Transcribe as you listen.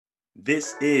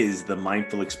This is the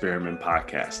Mindful Experiment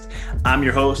Podcast. I'm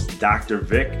your host, Dr.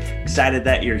 Vic. Excited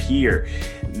that you're here.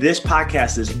 This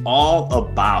podcast is all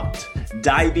about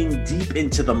diving deep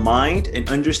into the mind and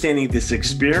understanding this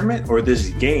experiment or this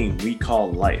game we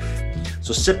call life.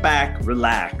 So sit back,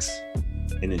 relax,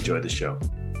 and enjoy the show.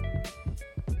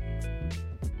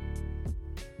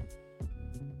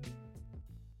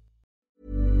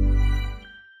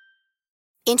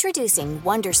 Introducing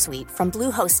Wondersuite from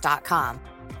Bluehost.com.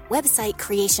 Website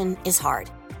creation is hard,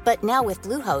 but now with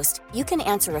Bluehost, you can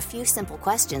answer a few simple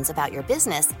questions about your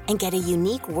business and get a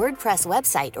unique WordPress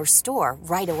website or store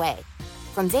right away.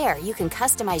 From there, you can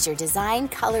customize your design,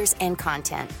 colors, and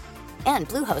content. And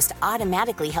Bluehost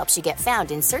automatically helps you get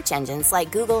found in search engines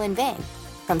like Google and Bing.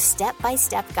 From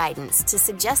step-by-step guidance to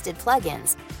suggested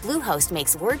plugins, Bluehost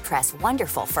makes WordPress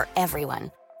wonderful for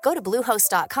everyone. Go to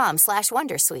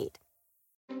bluehost.com/wondersuite.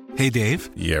 Hey, Dave.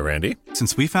 Yeah, Randy.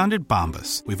 Since we founded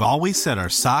Bombas, we've always said our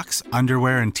socks,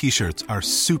 underwear, and T-shirts are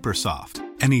super soft.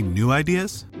 Any new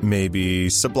ideas? Maybe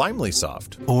sublimely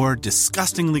soft. Or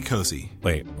disgustingly cozy.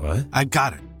 Wait, what? I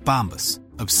got it. Bombas.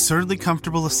 Absurdly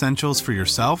comfortable essentials for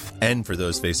yourself and for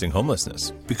those facing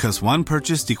homelessness. Because one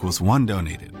purchased equals one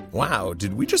donated. Wow,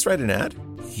 did we just write an ad?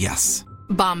 Yes.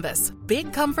 Bombas.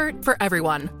 Big comfort for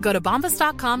everyone. Go to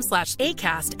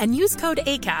bombas.com/ACAST and use code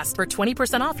ACAST for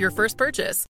 20% off your first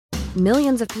purchase.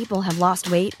 Millions of people have lost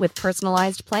weight with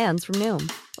personalized plans from Noom.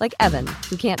 Like Evan,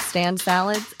 who can't stand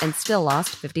salads and still lost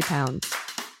 50 pounds.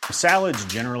 Salads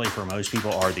generally for most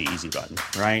people are the easy button,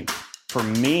 right? For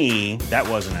me, that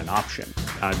wasn't an option.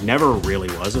 I never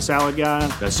really was a salad guy.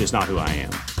 That's just not who I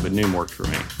am. But Noom worked for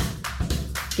me.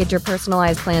 Get your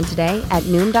personalized plan today at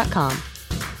Noom.com.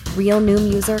 Real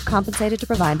Noom user compensated to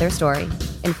provide their story.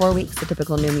 In 4 weeks, the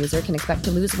typical Noom user can expect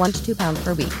to lose 1 to 2 pounds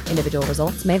per week. Individual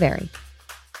results may vary.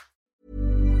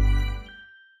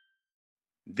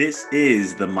 This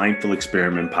is the Mindful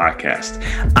Experiment Podcast.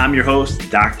 I'm your host,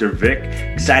 Dr. Vic.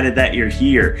 Excited that you're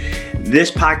here.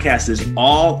 This podcast is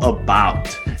all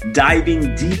about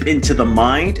diving deep into the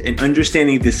mind and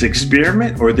understanding this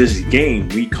experiment or this game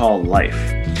we call life.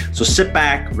 So sit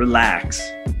back, relax,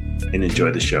 and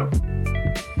enjoy the show.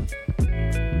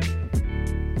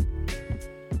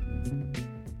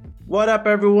 What up,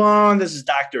 everyone? This is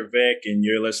Dr. Vic, and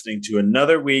you're listening to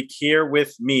another week here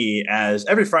with me. As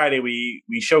every Friday, we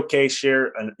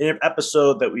share an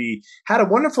episode that we had a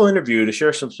wonderful interview to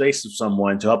share some space with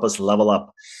someone to help us level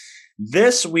up.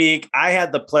 This week, I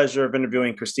had the pleasure of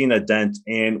interviewing Christina Dent,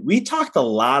 and we talked a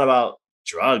lot about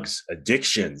drugs,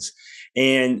 addictions,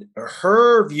 and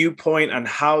her viewpoint on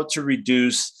how to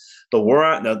reduce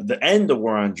the end of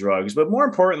war on drugs, but more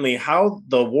importantly, how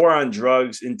the war on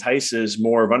drugs entices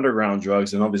more of underground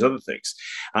drugs and all these other things.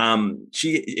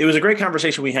 It was a great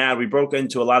conversation we had. We broke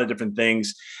into a lot of different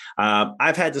things.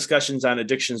 I've had discussions on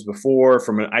addictions before.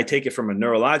 I take it from a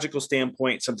neurological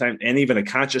standpoint, sometimes, and even a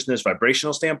consciousness,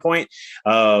 vibrational standpoint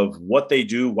of what they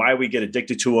do, why we get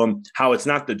addicted to them, how it's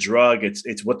not the drug,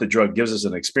 it's what the drug gives us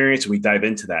an experience. We dive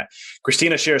into that.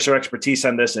 Christina shares her expertise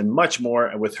on this and much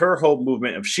more with her whole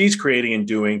movement of she's creating and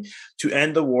doing to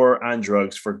end the war on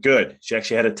drugs for good. She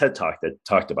actually had a TED Talk that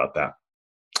talked about that.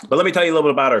 But let me tell you a little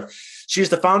bit about her. She's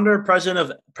the founder and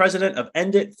president of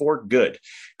End It for Good.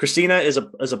 Christina is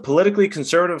a politically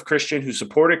conservative Christian who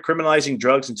supported criminalizing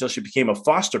drugs until she became a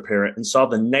foster parent and saw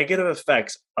the negative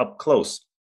effects up close.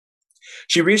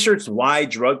 She researched why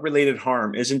drug-related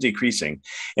harm isn't decreasing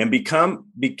and became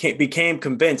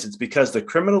convinced it's because the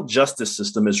criminal justice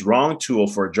system is wrong tool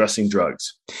for addressing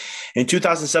drugs. In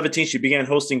 2017, she began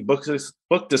hosting book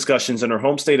discussions in her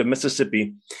home state of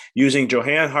Mississippi using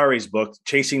Johann Hari's book,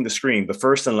 Chasing the Scream, The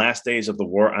First and Last Days of the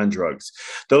War on Drugs.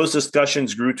 Those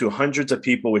discussions grew to hundreds of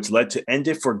people, which led to End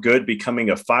It for Good becoming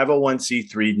a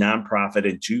 501c3 nonprofit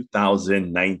in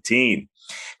 2019.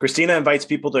 Christina invites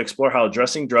people to explore how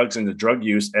addressing drugs and the drug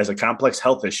use as a complex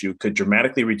health issue could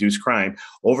dramatically reduce crime,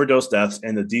 overdose deaths,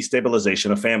 and the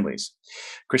destabilization of families.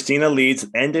 Christina leads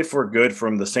End It for Good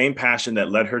from the same passion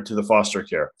that led her to the foster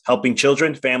care, helping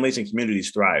children, families, and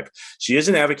communities thrive. She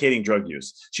isn't advocating drug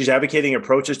use. She's advocating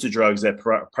approaches to drugs that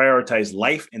prioritize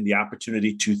life and the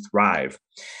opportunity to thrive.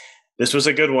 This was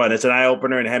a good one. It's an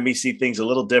eye-opener and had me see things a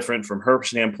little different from her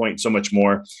standpoint, so much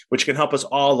more, which can help us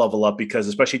all level up because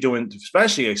especially during the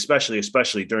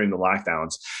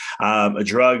lockdowns,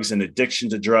 drugs and addiction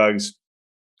to drugs,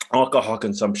 alcohol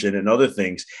consumption and other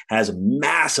things has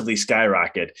massively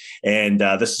skyrocketed. And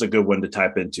this is a good one to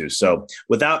type into. So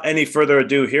without any further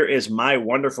ado, here is my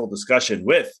wonderful discussion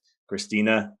with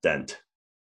Christina Dent.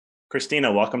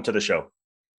 Christina, welcome to the show.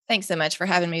 Thanks so much for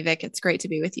having me, Vic. It's great to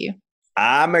be with you.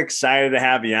 I'm excited to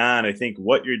have you on. I think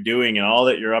what you're doing and all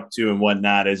that you're up to and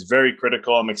whatnot is very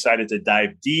critical. I'm excited to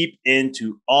dive deep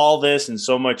into all this and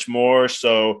so much more.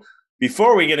 So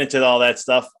before we get into all that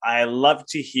stuff, I love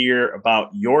to hear about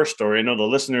your story. I know the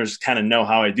listeners kind of know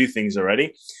how I do things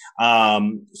already.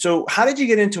 So how did you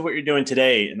get into what you're doing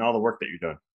today and all the work that you're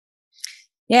doing?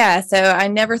 Yeah, so I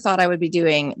never thought I would be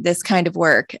doing this kind of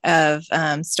work of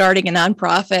starting a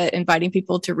nonprofit, inviting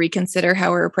people to reconsider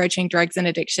how we're approaching drugs and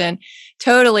addiction.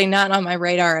 Totally not on my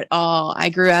radar at all. I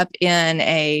grew up in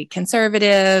a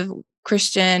conservative,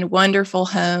 Christian, wonderful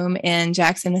home in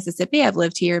Jackson, Mississippi. I've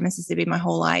lived here in Mississippi my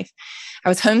whole life. I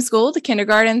was homeschooled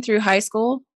kindergarten through high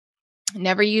school.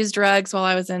 Never used drugs while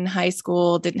I was in high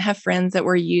school, didn't have friends that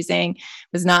were using,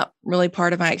 was not really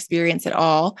part of my experience at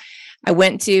all. I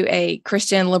went to a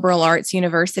Christian liberal arts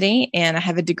university and I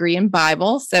have a degree in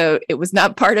Bible. So it was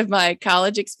not part of my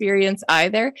college experience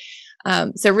either.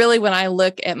 So really, when I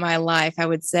look at my life, I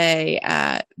would say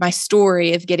my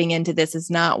story of getting into this is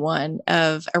not one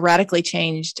of a radically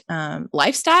changed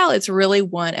lifestyle. It's really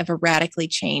one of a radically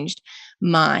changed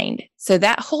mind. So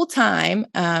that whole time,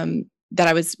 that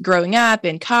I was growing up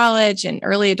in college and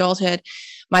early adulthood,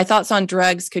 my thoughts on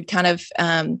drugs could kind of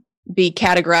be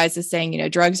categorized as saying,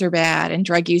 drugs are bad and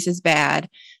drug use is bad.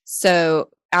 So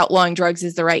outlawing drugs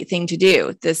is the right thing to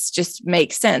do. This just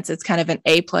makes sense. It's kind of an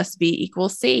A plus B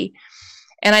equals C.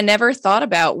 And I never thought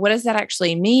about what does that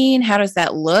actually mean? How does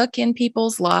that look in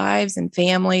people's lives and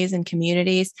families and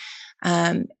communities?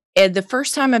 And the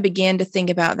first time I began to think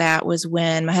about that was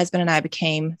when my husband and I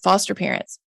became foster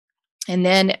parents. And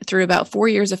then through about 4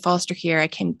 years of foster care, I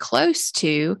came close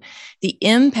to the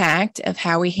impact of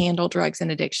how we handle drugs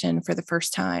and addiction for the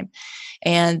first time.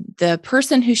 And the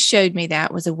person who showed me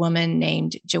that was a woman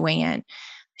named Joanne.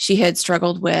 She had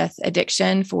struggled with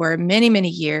addiction for many, many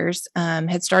years,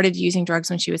 had started using drugs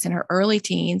when she was in her early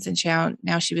teens, and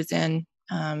now she was in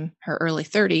her early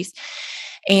 30s.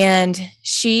 And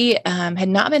she had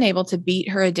not been able to beat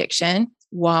her addiction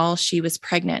while she was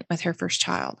pregnant with her first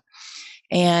child.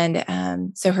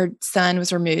 And so her son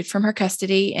was removed from her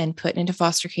custody and put into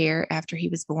foster care after he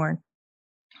was born.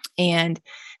 And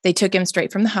they took him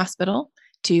straight from the hospital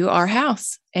to our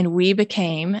house, and we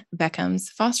became Beckham's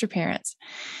foster parents.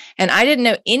 And I didn't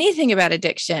know anything about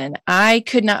addiction. I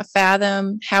could not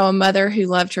fathom how a mother who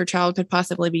loved her child could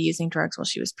possibly be using drugs while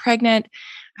she was pregnant.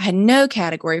 I had no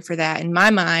category for that. In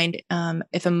my mind,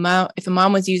 if a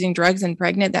mom was using drugs and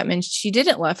pregnant, that meant she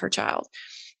didn't love her child.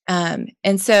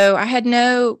 And so I had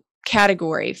no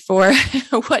category for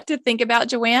what to think about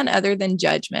Joanne other than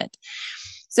judgment.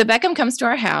 So Beckham comes to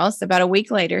our house. About a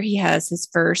week later, he has his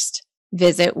first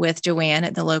visit with Joanne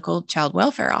at the local child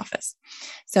welfare office.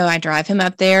 So I drive him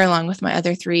up there along with my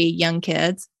other 3 young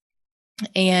kids,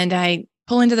 and I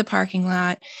pull into the parking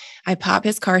lot. I pop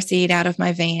his car seat out of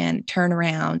my van, turn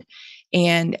around,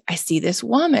 and I see this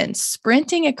woman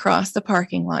sprinting across the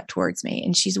parking lot towards me,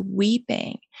 and she's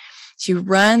weeping. She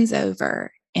runs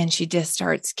over and she just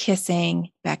starts kissing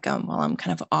Beckham while I'm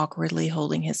kind of awkwardly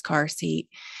holding his car seat.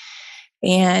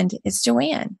 And it's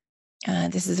Joanne.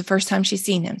 This is the first time she's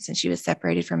seen him since she was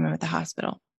separated from him at the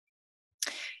hospital.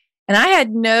 And I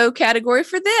had no category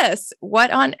for this.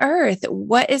 What on earth?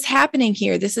 What is happening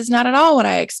here? This is not at all what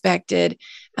I expected.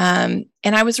 And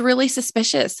I was really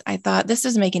suspicious. I thought, this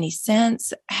doesn't make any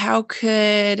sense. How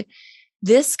could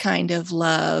this kind of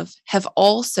love have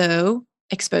also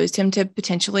exposed him to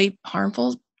potentially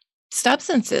harmful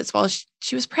substances while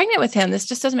she was pregnant with him? This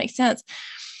just doesn't make sense.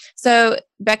 So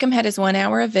Beckham had his 1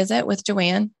 hour of visit with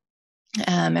Joanne.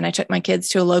 And I took my kids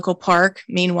to a local park.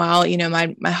 Meanwhile,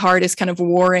 my heart is kind of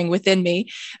warring within me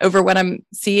over what I'm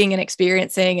seeing and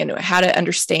experiencing and how to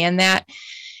understand that.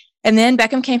 And then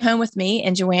Beckham came home with me,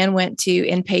 and Joanne went to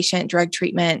inpatient drug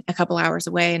treatment a couple hours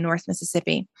away in North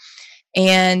Mississippi.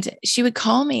 And she would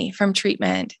call me from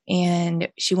treatment, and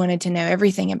she wanted to know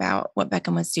everything about what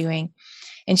Beckham was doing.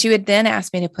 And she would then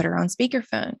ask me to put her on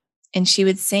speakerphone, and she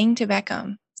would sing to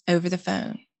Beckham over the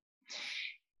phone.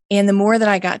 And the more that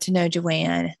I got to know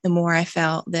Joanne, the more I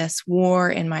felt this war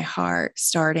in my heart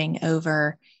starting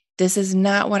over. This is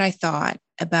not what I thought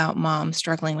about mom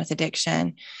struggling with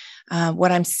addiction.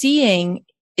 What I'm seeing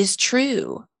is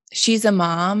true. She's a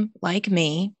mom like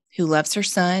me who loves her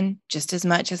son just as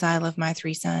much as I love my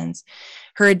 3 sons.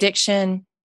 Her addiction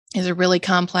is a really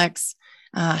complex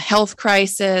health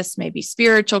crisis, maybe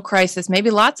spiritual crisis,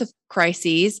 maybe lots of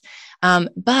crises.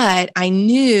 But I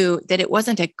knew that it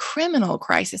wasn't a criminal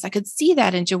crisis. I could see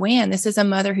that in Joanne. This is a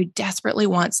mother who desperately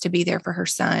wants to be there for her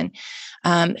son,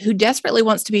 who desperately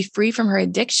wants to be free from her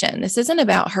addiction. This isn't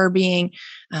about her being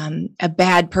a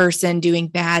bad person doing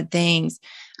bad things.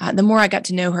 the more I got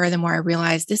to know her, the more I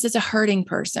realized this is a hurting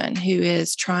person who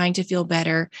is trying to feel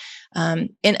better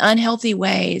in unhealthy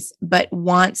ways, but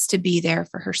wants to be there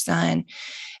for her son.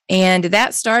 And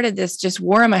that started this just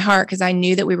war in my heart because I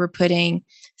knew that we were putting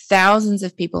thousands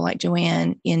of people like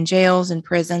Joanne in jails and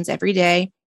prisons every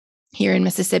day here in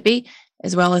Mississippi,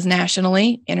 as well as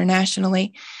nationally,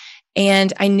 internationally.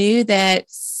 And I knew that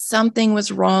something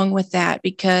was wrong with that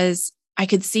because I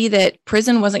could see that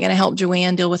prison wasn't going to help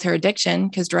Joanne deal with her addiction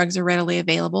because drugs are readily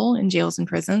available in jails and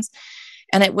prisons.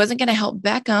 And it wasn't going to help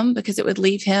Beckham because it would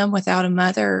leave him without a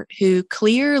mother who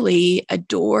clearly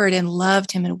adored and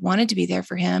loved him and wanted to be there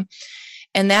for him.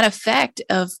 And that effect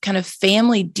of kind of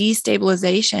family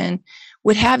destabilization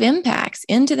would have impacts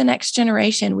into the next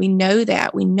generation. We know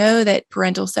that. We know that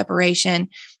parental separation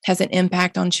has an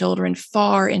impact on children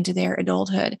far into their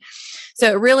adulthood. So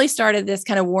it really started this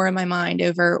kind of war in my mind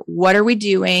over what are we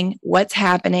doing? What's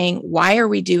happening? Why are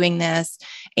we doing this?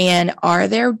 And are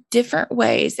there different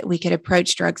ways that we could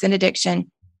approach drugs and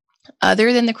addiction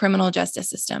other than the criminal justice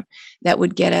system that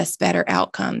would get us better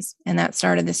outcomes? And that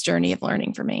started this journey of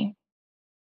learning for me.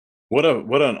 What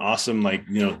an awesome,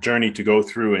 journey to go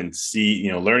through and see,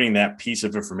 learning that piece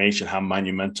of information, how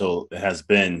monumental it has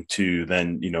been to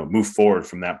then, move forward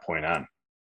from that point on.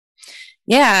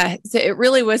 Yeah. So it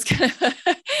really was kind of,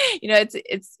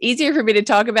 it's easier for me to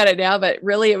talk about it now, but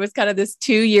really it was kind of this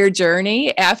 2-year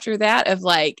journey after that of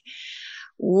like,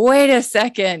 wait a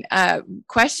second,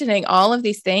 questioning all of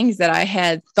these things that I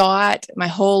had thought my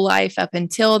whole life up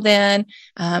until then,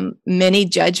 many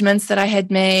judgments that I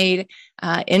had made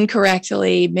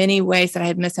incorrectly, many ways that I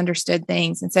had misunderstood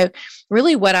things. And so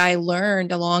really what I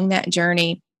learned along that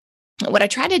journey, what I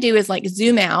tried to do is like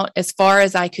zoom out as far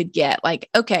as I could get. Like,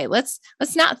 okay, let's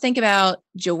not think about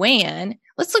Joanne.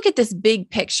 Let's look at this big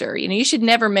picture. You should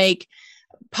never make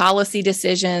policy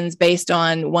decisions based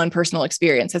on one personal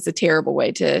experience. That's a terrible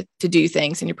way to do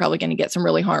things. And you're probably going to get some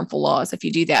really harmful laws if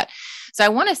you do that. So I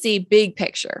want to see big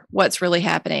picture, what's really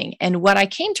happening. And what I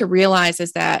came to realize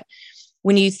is that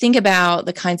when you think about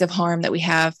the kinds of harm that we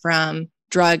have from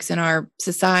drugs in our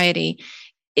society,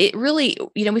 it really,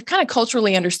 we've kind of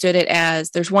culturally understood it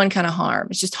as there's one kind of harm.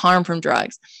 It's just harm from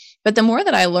drugs. But the more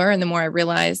that I learned, the more I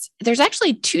realized there's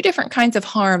actually 2 different kinds of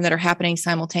harm that are happening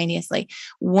simultaneously.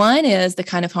 One is the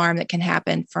kind of harm that can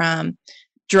happen from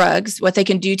drugs, what they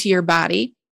can do to your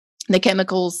body, the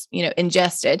chemicals,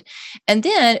 ingested. And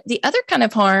then the other kind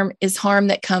of harm is harm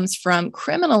that comes from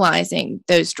criminalizing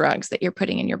those drugs that you're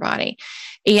putting in your body.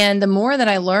 And the more that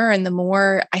I learned, the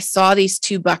more I saw these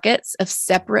 2 buckets of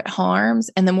separate harms.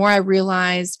 And the more I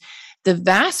realized the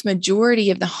vast majority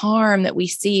of the harm that we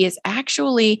see is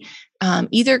actually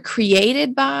either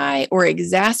created by or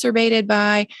exacerbated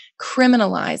by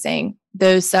criminalizing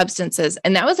those substances.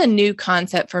 And that was a new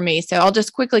concept for me. So I'll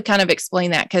just quickly kind of explain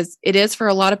that because it is for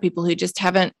a lot of people who just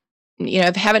haven't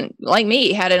like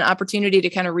me, had an opportunity to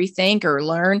kind of rethink or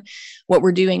learn what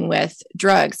we're doing with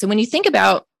drugs. So when you think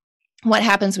about what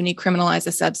happens when you criminalize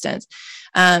a substance,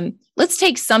 let's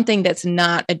take something that's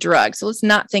not a drug. So let's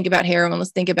not think about heroin.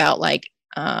 Let's think about like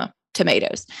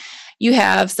tomatoes. You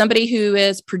have somebody who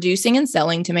is producing and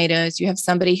selling tomatoes. You have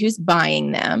somebody who's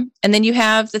buying them. And then you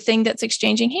have the thing that's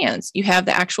exchanging hands. You have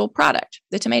the actual product,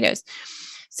 the tomatoes.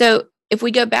 So if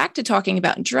we go back to talking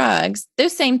about drugs,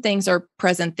 those same things are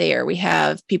present there. We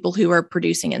have people who are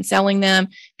producing and selling them,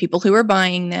 people who are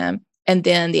buying them, and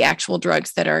then the actual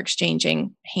drugs that are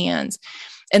exchanging hands.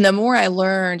 And the more I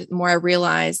learned, the more I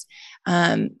realized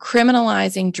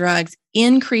criminalizing drugs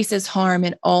increases harm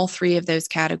in all 3 of those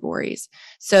categories.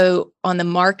 So on the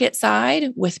market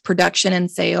side, with production and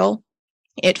sale,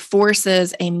 it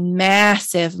forces a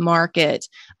massive market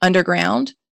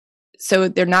underground. So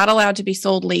they're not allowed to be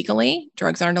sold legally.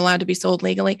 Drugs aren't allowed to be sold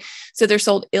legally. So they're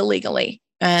sold illegally.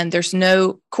 And there's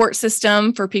no court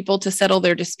system for people to settle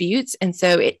their disputes. And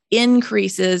so it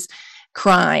increases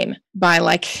crime by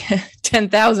like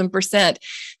 10,000%.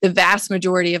 The vast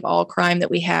majority of all crime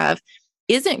that we have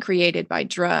isn't created by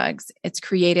drugs. It's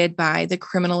created by the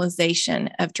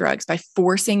criminalization of drugs, by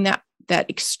forcing that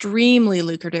extremely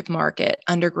lucrative market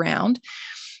underground.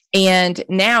 And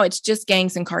now it's just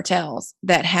gangs and cartels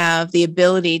that have the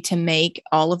ability to make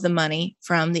all of the money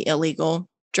from the illegal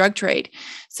drug trade.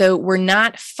 So we're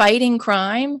not fighting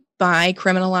crime by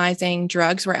criminalizing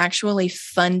drugs. We're actually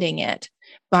funding it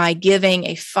by giving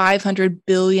a $500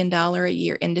 billion a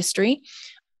year industry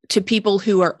to people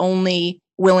who are only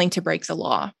willing to break the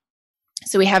law.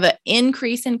 So we have an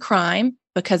increase in crime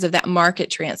because of that market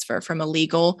transfer from a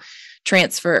legal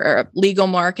transfer or a legal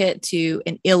market to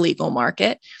an illegal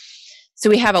market. So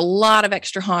we have a lot of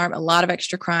extra harm, a lot of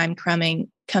extra crime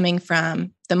coming coming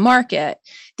from the market.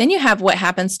 Then you have what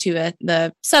happens to it,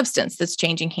 the substance that's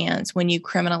changing hands when you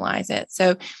criminalize it.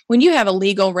 So when you have a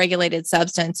legal regulated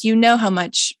substance, you know how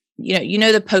much, you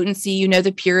know the potency, you know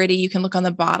the purity. You can look on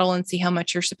the bottle and see how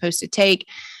much you're supposed to take.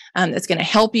 That's going to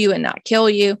help you and not kill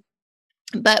you.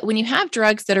 But when you have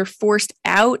drugs that are forced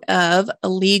out of a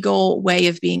legal way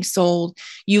of being sold,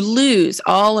 you lose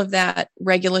all of that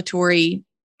regulatory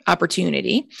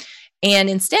opportunity. And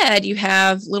instead, you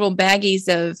have little baggies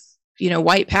of,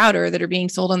 white powder that are being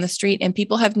sold on the street, and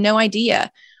people have no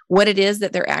idea what it is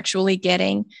that they're actually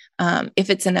getting, if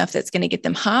it's enough that's going to get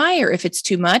them high or if it's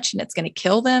too much and it's going to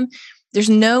kill them. There's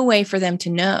no way for them to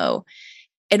know.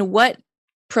 And what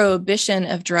prohibition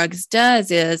of drugs does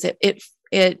is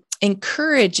it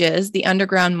encourages the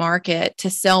underground market to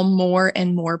sell more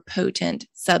and more potent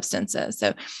substances. So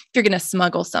if you're going to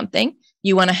smuggle something,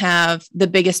 you want to have the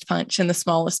biggest punch in the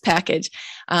smallest package.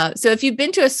 So if you've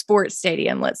been to a sports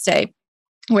stadium, let's say,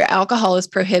 where alcohol is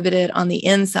prohibited on the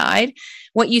inside,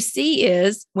 what you see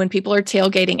is when people are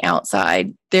tailgating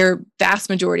outside, their vast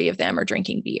majority of them are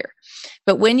drinking beer.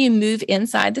 But when you move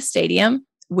inside the stadium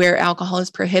where alcohol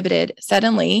is prohibited,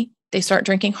 suddenly they start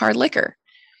drinking hard liquor.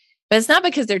 But it's not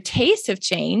because their tastes have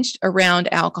changed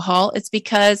around alcohol. It's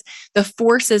because the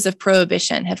forces of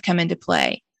prohibition have come into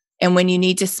play. And when you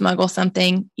need to smuggle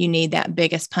something, you need that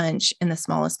biggest punch in the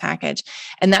smallest package.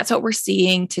 And that's what we're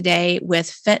seeing today with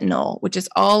fentanyl, which is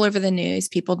all over the news,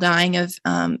 people dying of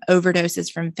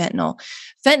overdoses from fentanyl.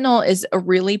 Fentanyl is a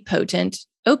really potent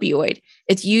opioid.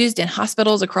 It's used in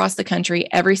hospitals across the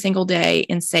country every single day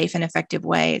in safe and effective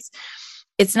ways.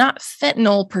 It's not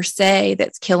fentanyl per se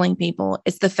that's killing people.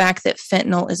 It's the fact that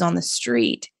fentanyl is on the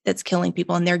street that's killing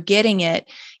people, and they're getting it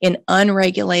in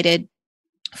unregulated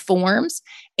forms.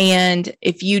 And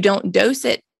if you don't dose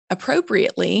it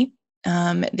appropriately,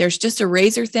 there's just a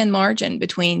razor thin margin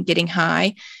between getting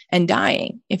high and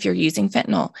dying if you're using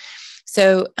fentanyl.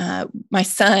 So my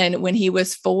son, when he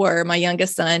was 4, my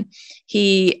youngest son,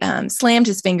 he slammed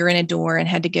his finger in a door and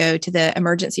had to go to the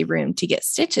emergency room to get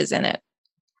stitches in it.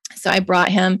 So I brought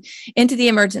him into the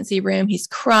emergency room. He's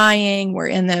crying. We're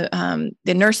in the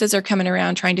nurses are coming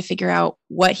around trying to figure out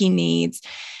what he needs.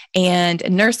 And a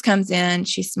nurse comes in,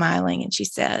 she's smiling, and she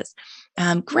says,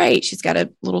 great. She's got a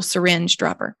little syringe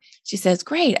dropper. She says,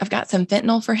 great, I've got some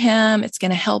fentanyl for him. It's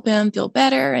going to help him feel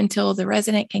better until the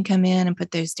resident can come in and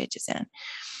put those stitches in.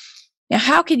 Now,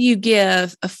 how could you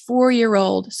give a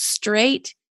 4-year-old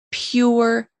straight,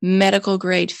 pure medical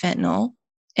grade fentanyl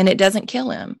and it doesn't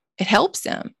kill him? It helps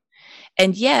him.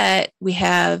 And yet we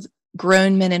have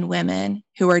grown men and women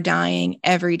who are dying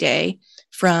every day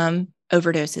from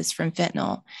overdoses from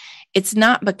fentanyl. It's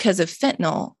not because of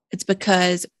fentanyl. It's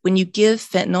because when you give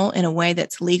fentanyl in a way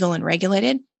that's legal and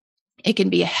regulated, it can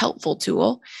be a helpful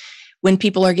tool. When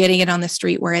people are getting it on the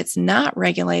street where it's not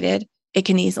regulated, it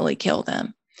can easily kill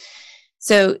them.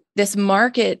 So this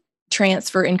market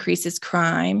transfer increases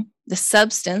crime. The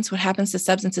substance, what happens to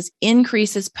substances,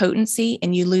 increases potency,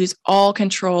 and you lose all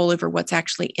control over what's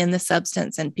actually in the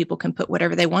substance. And people can put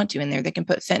whatever they want to in there. They can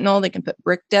put fentanyl, they can put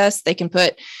brick dust, they can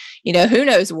put, who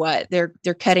knows what they're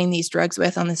cutting these drugs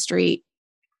with on the street.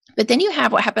 But then you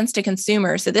have what happens to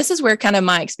consumers. So this is where kind of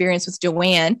my experience with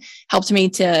Joanne helped me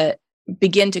to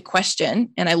begin to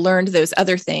question. And I learned those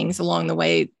other things along the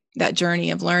way, that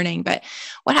journey of learning. But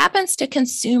what happens to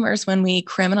consumers when we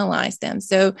criminalize them?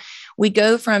 So we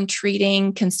go from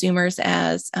treating consumers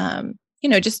as,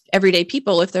 just everyday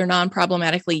people if they're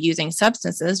non-problematically using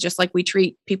substances, just like we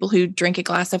treat people who drink a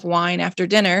glass of wine after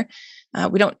dinner.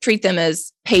 We don't treat them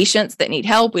as patients that need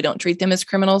help. We don't treat them as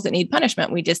criminals that need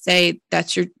punishment. We just say,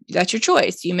 that's your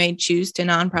choice. You may choose to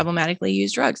non-problematically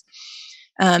use drugs.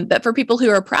 But for people who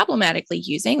are problematically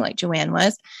using, like Joanne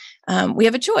was, we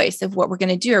have a choice of what we're going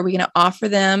to do. Are we going to offer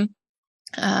them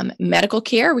medical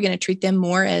care? Are we going to treat them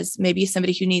more as maybe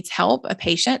somebody who needs help, a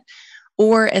patient,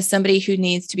 or as somebody who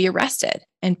needs to be arrested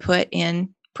and put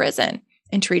in prison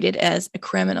and treated as a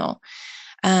criminal?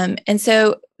 And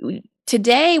so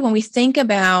today, when we think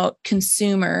about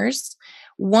consumers,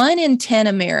 1 in 10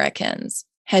 Americans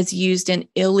has used an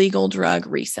illegal drug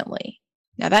recently.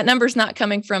 Now, that number is not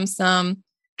coming from some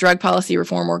drug policy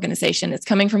reform organization. It's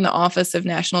coming from the Office of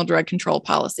National Drug Control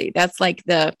Policy. That's like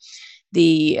the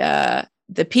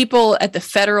people at the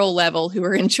federal level who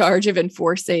are in charge of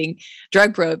enforcing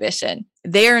drug prohibition.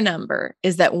 Their number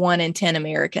is that 1 in 10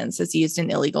 Americans has used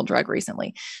an illegal drug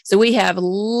recently. So we have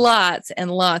lots and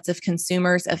lots of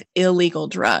consumers of illegal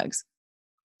drugs.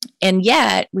 And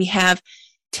yet we have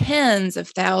tens of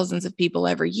thousands of people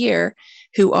every year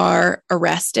who are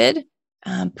arrested,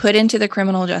 put into the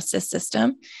criminal justice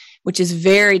system which is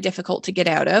very difficult to get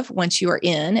out of once you are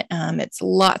in. It's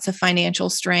lots of financial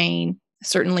strain.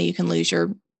 Certainly you can lose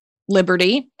your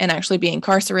liberty and actually be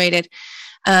incarcerated.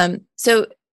 So,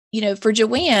 for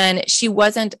Joanne, she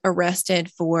wasn't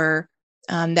arrested for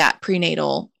that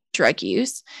prenatal drug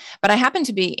use, but I happened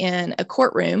to be in a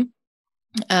courtroom.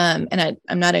 And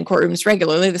I'm not in courtrooms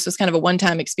regularly. This was kind of a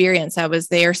one-time experience. I was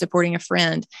there supporting a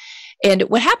friend. And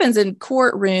what happens in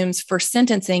courtrooms for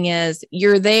sentencing is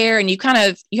you're there and you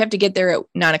have to get there at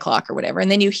 9:00 or whatever.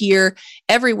 And then you hear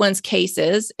everyone's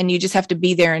cases and you just have to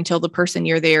be there until the person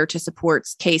you're there to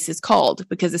support's case is called,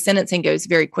 because the sentencing goes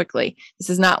very quickly. This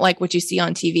is not like what you see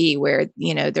on TV where,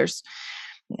 there's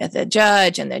the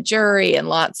judge and the jury and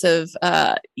lots of,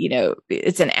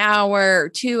 it's an hour or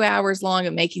 2 hours long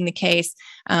of making the case.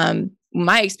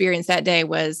 My experience that day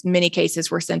was many cases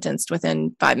were sentenced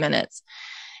within 5 minutes.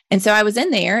 And so I was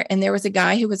in there and there was a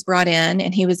guy who was brought in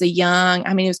and he was he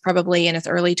was probably in his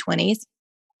early 20s.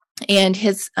 And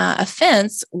his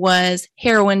offense was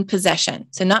heroin possession.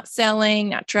 So not selling,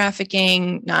 not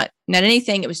trafficking, not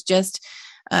anything. It was just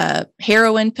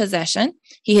heroin possession.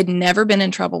 He had never been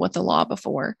in trouble with the law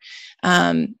before,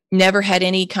 never had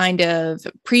any kind of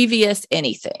previous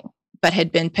anything, but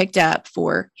had been picked up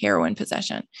for heroin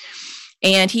possession.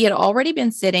 And he had already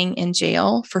been sitting in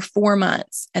jail for 4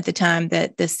 months at the time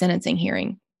that the sentencing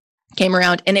hearing came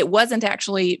around. And it wasn't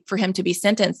actually for him to be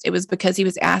sentenced. It was because he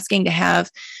was asking to have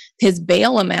his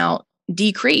bail amount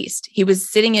decreased. He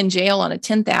was sitting in jail on a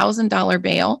 $10,000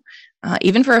 bail,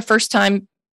 even for a first-time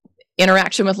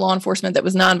interaction with law enforcement that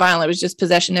was nonviolent. It was just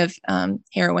possession of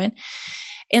heroin.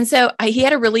 And so he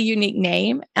had a really unique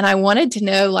name. And I wanted to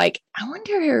know, I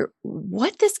wonder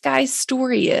what this guy's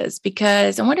story is,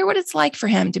 because I wonder what it's like for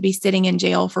him to be sitting in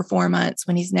jail for 4 months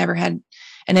when he's never had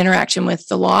an interaction with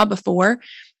the law before.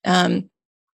 And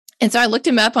so I looked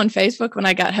him up on Facebook when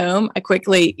I got home. I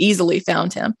easily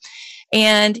found him.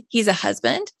 And he's a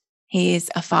husband. He's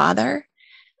a father.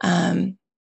 And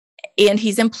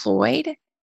he's employed,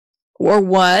 or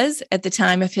was at the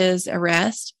time of his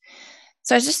arrest.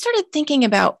 So I just started thinking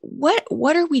about what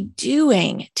are we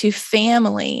doing to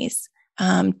families,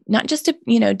 not just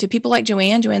to people like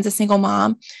Joanne. Joanne's a single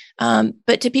mom,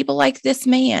 but to people like this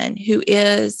man who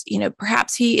is,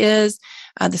 perhaps he is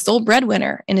the sole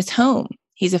breadwinner in his home.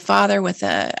 He's a father with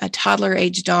a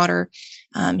toddler-age daughter.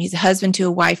 He's a husband to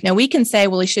a wife. Now we can say,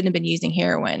 well, he shouldn't have been using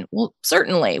heroin. Well,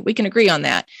 certainly we can agree on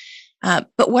that.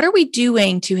 But what are we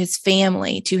doing to his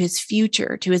family, to his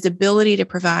future, to his ability to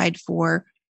provide for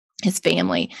his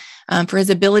family, for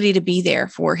his ability to be there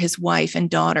for his wife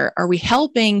and daughter? Are we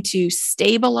helping to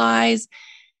stabilize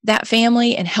that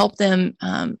family and help them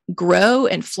grow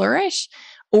and flourish?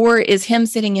 Or is him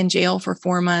sitting in jail for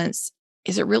 4 months,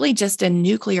 is it really just a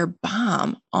nuclear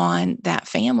bomb on that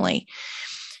family?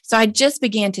 So I just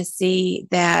began to see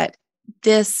that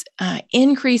this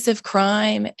increase of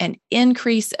crime and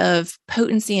increase of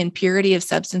potency and purity of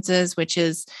substances, which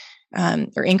is,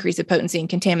 or increase of potency and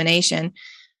contamination,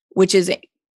 which is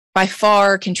by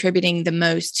far contributing the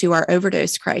most to our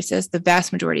overdose crisis. The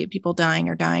vast majority of people dying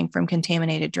are dying from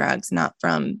contaminated drugs, not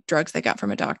from drugs they got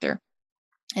from a doctor.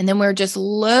 And then we're just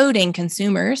loading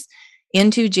consumers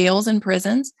into jails and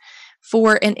prisons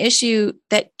for an issue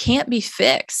that can't be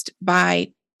fixed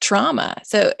by trauma.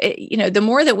 So, the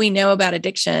more that we know about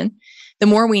addiction, the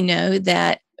more we know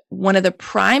that one of the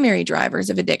primary drivers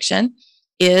of addiction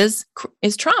is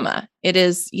trauma. It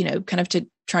is, kind of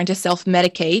trying to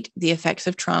self-medicate the effects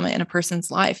of trauma in a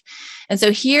person's life. And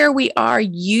so here we are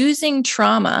using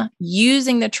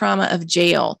the trauma of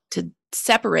jail to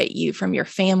separate you from your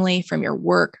family, from your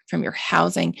work, from your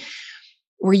housing.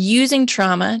 We're using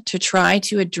trauma to try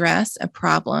to address a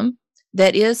problem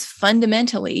that is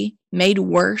fundamentally made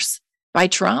worse by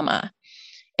trauma.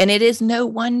 And it is no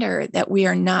wonder that we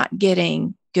are not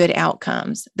getting good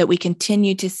outcomes, that we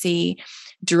continue to see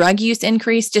drug use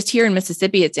increase. Just here in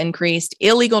Mississippi, it's increased.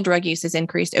 Illegal drug use has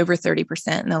increased over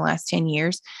 30% in the last 10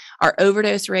 years. Our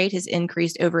overdose rate has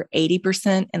increased over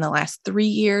 80% in the last 3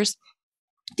 years.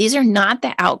 These are not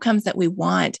the outcomes that we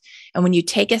want. And when you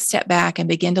take a step back and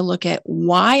begin to look at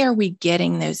why are we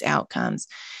getting those outcomes,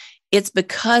 it's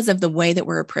because of the way that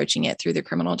we're approaching it through the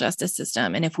criminal justice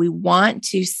system. And if we want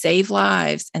to save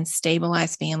lives and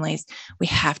stabilize families, we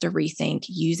have to rethink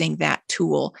using that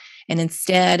tool and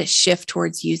instead shift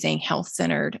towards using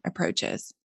health-centered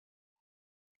approaches.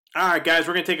 All right, guys,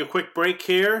 we're going to take a quick break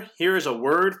here. Here is a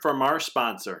word from our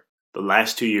sponsor. The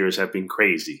last 2 years have been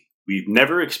crazy. We've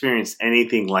never experienced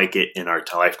anything like it in our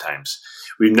lifetimes.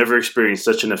 We've never experienced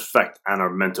such an effect on our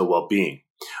mental well-being.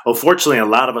 Unfortunately, a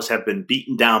lot of us have been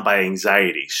beaten down by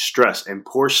anxiety, stress, and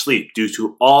poor sleep due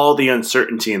to all the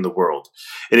uncertainty in the world.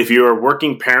 And if you're a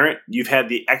working parent, you've had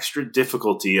the extra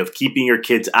difficulty of keeping your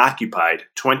kids occupied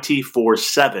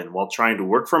 24/7 while trying to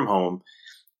work from home,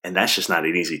 and that's just not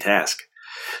an easy task.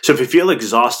 So if you feel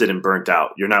exhausted and burnt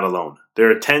out, you're not alone.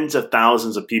 There are tens of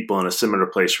thousands of people in a similar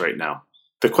place right now.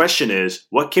 The question is,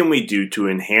 what can we do to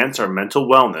enhance our mental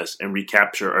wellness and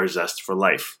recapture our zest for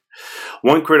life?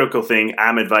 One critical thing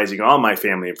I'm advising all my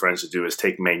family and friends to do is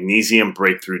take Magnesium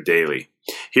Breakthrough daily.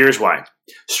 Here's why.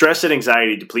 Stress and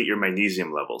anxiety deplete your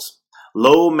magnesium levels.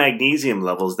 Low magnesium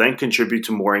levels then contribute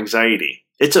to more anxiety.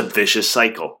 It's a vicious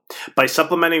cycle. By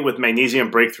supplementing with Magnesium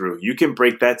Breakthrough, you can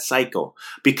break that cycle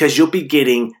because you'll be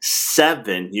getting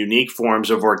 7 unique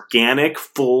forms of organic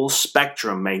full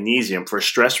spectrum magnesium for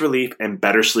stress relief and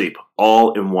better sleep,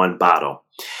 all in one bottle.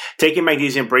 Taking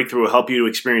Magnesium Breakthrough will help you to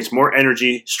experience more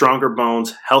energy, stronger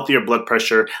bones, healthier blood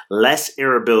pressure, less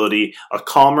irritability, a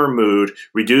calmer mood,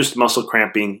 reduced muscle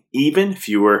cramping, even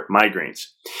fewer migraines.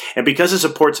 And because it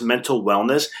supports mental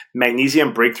wellness,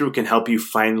 Magnesium Breakthrough can help you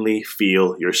finally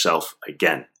feel yourself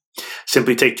again.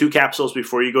 Simply take 2 capsules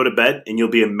before you go to bed, and you'll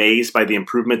be amazed by the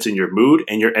improvements in your mood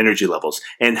and your energy levels,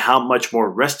 and how much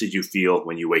more rested you feel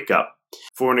when you wake up.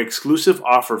 For an exclusive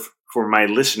offer for my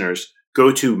listeners, go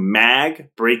to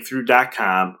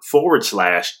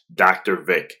magbreakthrough.com/Dr.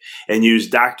 Vic and use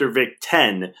Dr. Vic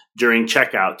 10 during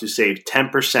checkout to save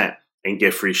 10% and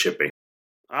get free shipping.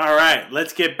 All right,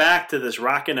 let's get back to this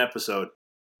rockin' episode.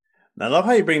 I love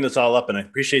how you bring this all up, and I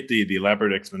appreciate the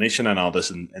elaborate explanation on all this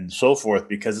and so forth,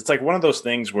 because it's like one of those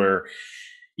things where,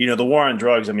 you know, the war on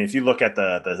drugs, I mean, if you look at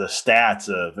the stats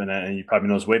of, and you probably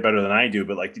know this way better than I do,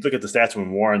 but like you look at the stats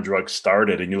when war on drugs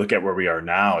started and you look at where we are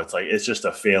now, it's like, it's just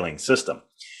a failing system.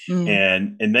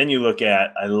 And then you look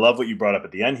at, I love what you brought up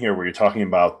at the end here, where you're talking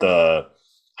about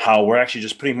how we're actually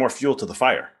just putting more fuel to the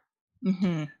fire.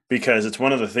 Mm-hmm. Because it's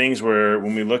one of the things where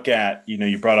when we look at, you know,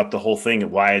 you brought up the whole thing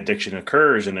of why addiction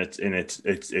occurs, and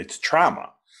it's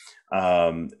trauma.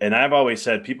 And I've always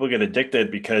said people get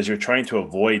addicted because you're trying to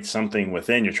avoid something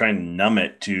within, you're trying to numb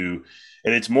it and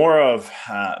it's more of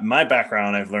my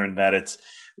background. I've learned that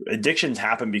addictions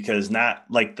happen because not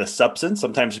like the substance.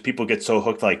 Sometimes people get so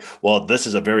hooked, like, well, this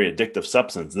is a very addictive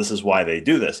substance, this is why they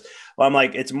do this. Well, I'm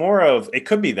like, it's more of, it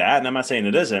could be that, and I'm not saying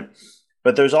it isn't,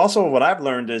 but there's also what I've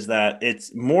learned is that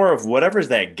it's more of whatever's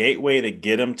that gateway to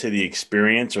get them to the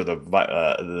experience or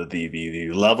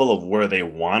the level of where they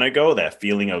want to go, that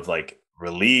feeling of like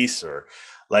release or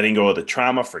letting go of the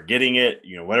trauma, forgetting it,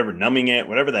 you know, whatever, numbing it,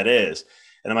 whatever that is.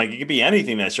 And I'm like, it could be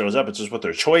anything that shows up. It's just what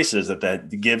their choice is that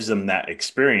gives them that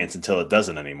experience until it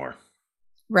doesn't anymore.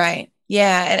 Right.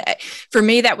 Yeah. And for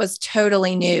me, that was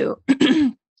totally new.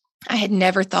 I had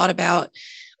never thought about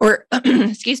or,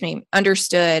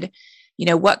 understood, you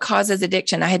know, what causes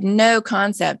addiction. I had no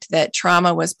concept that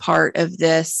trauma was part of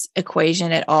this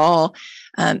equation at all.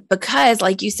 Because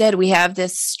like you said, we have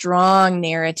this strong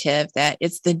narrative that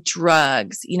it's the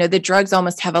drugs, you know, the drugs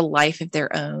almost have a life of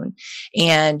their own.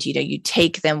 And, you know, you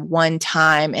take them one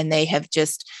time and they have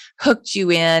just hooked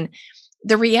you in.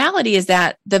 The reality is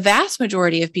that the vast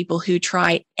majority of people who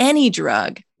try any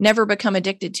drug never become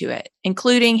addicted to it,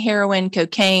 including heroin,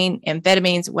 cocaine,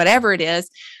 amphetamines, whatever it is.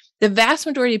 The vast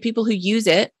majority of people who use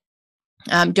it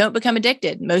don't become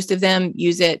addicted. Most of them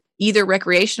use it either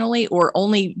recreationally or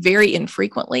only very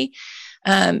infrequently.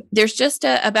 There's just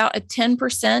about a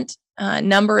 10%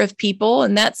 number of people,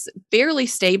 and that's fairly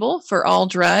stable for all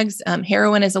drugs.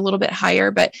 Heroin is a little bit higher,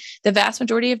 but the vast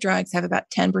majority of drugs have about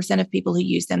 10% of people who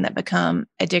use them that become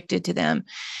addicted to them.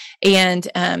 And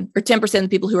or 10% of the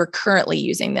people who are currently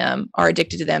using them are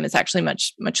addicted to them. Is actually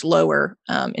much, much lower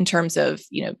in terms of,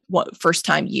 you know, what first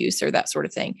time use or that sort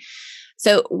of thing.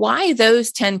 So why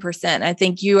those 10%? I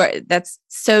think that's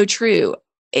so true.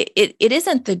 It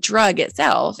isn't the drug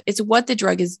itself. It's what the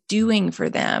drug is doing for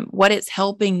them, what it's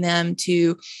helping them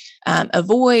to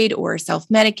avoid or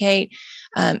self-medicate.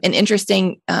 An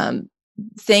interesting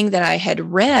thing that I had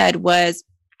read was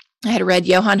I had read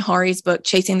Johann Hari's book,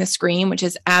 Chasing the Scream, which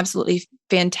is absolutely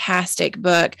fantastic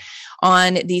book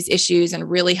on these issues and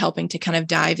really helping to kind of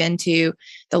dive into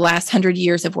the last 100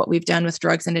 years of what we've done with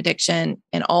drugs and addiction,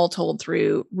 and all told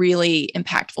through really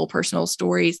impactful personal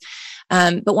stories.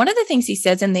 But one of the things he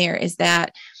says in there is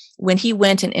that when he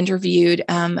went and interviewed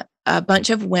a bunch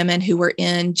of women who were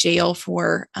in jail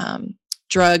for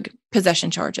drug possession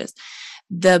charges,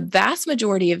 the vast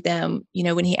majority of them, you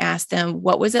know, when he asked them,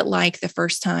 what was it like the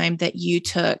first time that you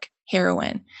took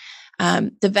heroin?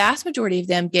 The vast majority of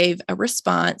them gave a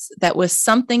response that was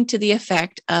something to the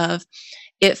effect of,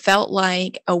 it felt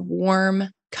like a warm,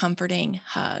 comforting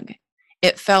hug.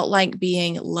 It felt like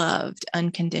being loved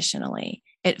unconditionally.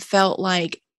 It felt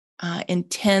like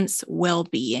intense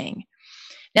well-being.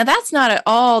 Now, that's not at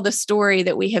all the story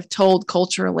that we have told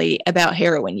culturally about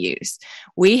heroin use.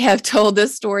 We have told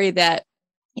this story that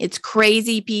it's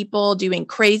crazy people doing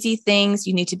crazy things.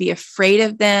 You need to be afraid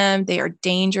of them. They are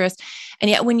dangerous. And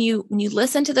yet when you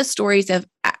listen to the stories of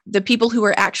the people who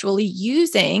are actually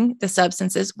using the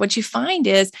substances, what you find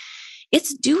is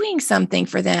it's doing something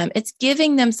for them. It's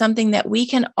giving them something that we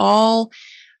can all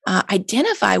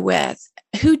identify with.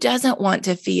 Who doesn't want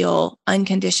to feel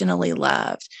unconditionally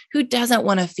loved? Who doesn't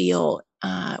want to feel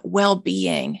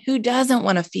well-being? Who doesn't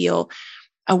want to feel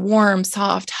a warm,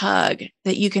 soft hug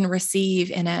that you can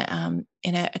receive in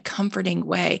a comforting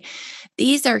way?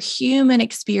 These are human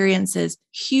experiences,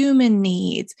 human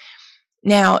needs.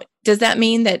 Now, does that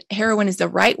mean that heroin is the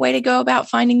right way to go about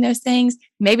finding those things?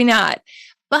 Maybe not,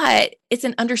 but it's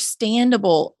an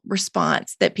understandable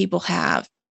response that people have.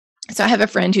 So I have a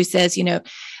friend who says,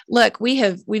 look,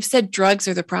 we've said drugs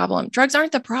are the problem. Drugs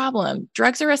aren't the problem.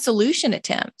 Drugs are a solution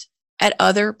attempt at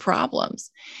other problems.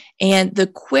 And the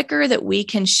quicker that we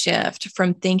can shift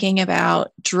from thinking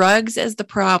about drugs as the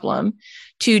problem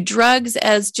to drugs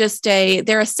as just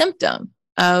they're a symptom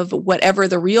of whatever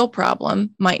the real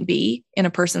problem might be in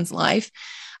a person's life,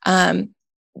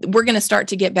 we're going to start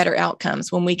to get better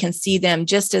outcomes when we can see them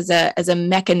just as a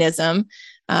mechanism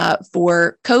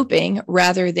for coping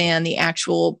rather than the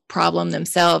actual problem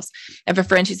themselves. I have a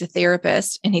friend who's a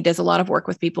therapist, and he does a lot of work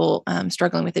with people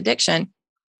struggling with addiction.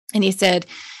 And he said,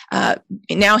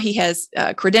 now he has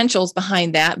credentials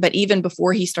behind that, but even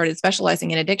before he started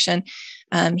specializing in addiction,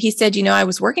 he said, I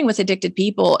was working with addicted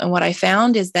people, and what I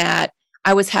found is that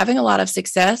I was having a lot of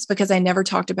success because I never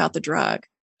talked about the drug.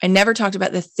 I never talked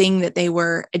about the thing that they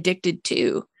were addicted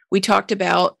to. We talked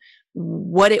about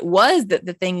what it was that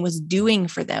the thing was doing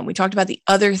for them. We talked about the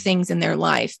other things in their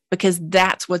life because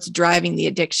that's what's driving the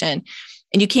addiction.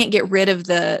 And you can't get rid of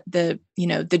the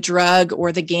drug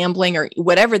or the gambling or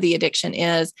whatever the addiction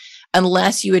is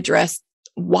unless you address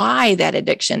why that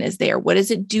addiction is there. What is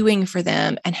it doing for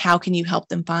them? And how can you help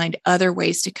them find other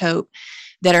ways to cope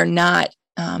that are not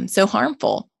so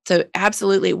harmful? So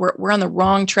absolutely, we're on the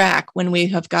wrong track when we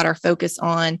have got our focus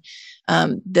on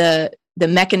the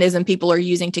mechanism people are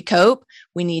using to cope.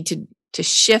 We need to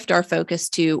shift our focus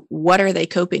to what are they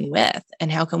coping with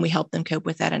and how can we help them cope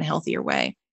with that in a healthier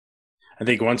way. I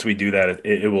think once we do that,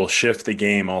 it will shift the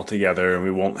game altogether, and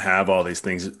we won't have all these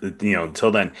things,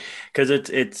 until then, because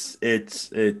it's what's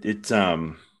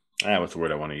the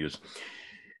word I want to use?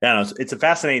 I don't know, it's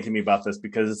fascinating to me about this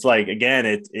because it's like,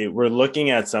 again, we're looking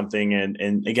at something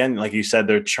and again, like you said,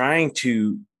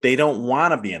 they don't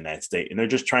want to be in that state, and they're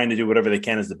just trying to do whatever they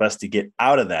can is the best to get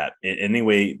out of that in any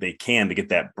way they can to get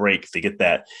that break, to get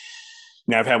that.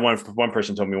 Now, I've had one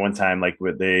person told me one time, like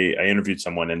I interviewed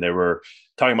someone and they were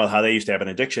talking about how they used to have an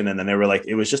addiction. And then they were like,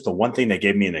 it was just the one thing that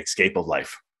gave me an escape of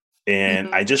life.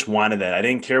 And I just wanted that. I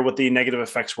didn't care what the negative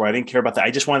effects were. I didn't care about that.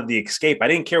 I just wanted the escape. I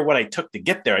didn't care what I took to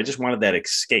get there. I just wanted that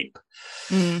escape.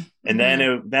 And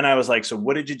then I was like, so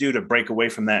what did you do to break away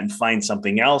from that and find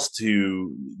something else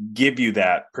to give you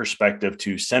that perspective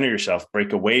to center yourself,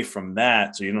 break away from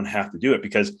that so you don't have to do it?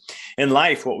 Because in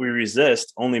life, what we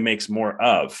resist only makes more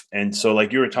of. And so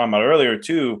like you were talking about earlier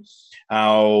too,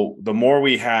 how the more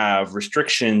we have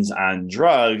restrictions on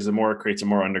drugs, the more it creates a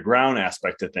more underground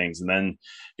aspect to things. And then,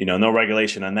 no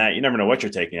regulation on that. You never know what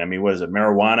you're taking. I mean, what is it?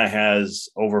 Marijuana has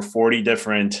over 40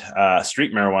 different,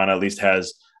 street marijuana at least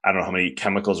has, I don't know how many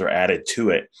chemicals are added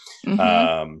to it.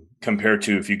 Compared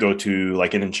to if you go to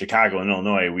like in Chicago, in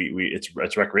Illinois,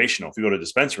 it's recreational. If you go to a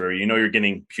dispensary, you're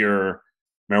getting pure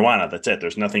marijuana. That's it.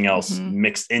 There's nothing else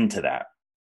mixed into that.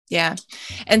 Yeah.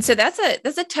 And so that's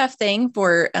a tough thing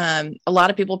for a lot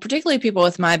of people, particularly people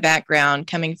with my background,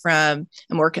 coming from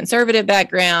a more conservative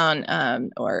background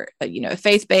or, a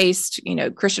faith-based,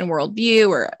 Christian worldview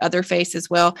or other faiths as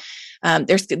well.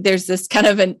 There's this kind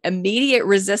of an immediate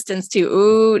resistance to,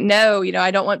 ooh, no,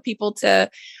 I don't want people to,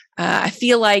 I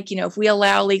feel like, if we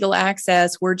allow legal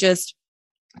access, we're just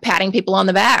patting people on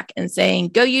the back and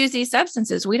saying, go use these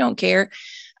substances. We don't care.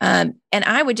 And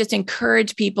I would just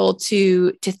encourage people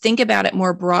to think about it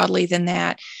more broadly than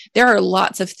that. There are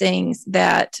lots of things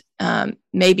that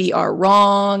maybe are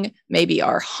wrong, maybe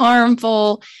are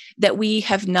harmful, that we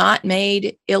have not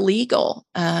made illegal.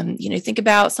 Think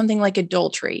about something like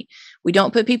adultery. We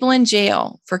don't put people in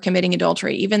jail for committing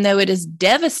adultery, even though it is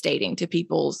devastating to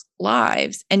people's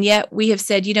lives. And yet we have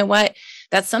said, you know what,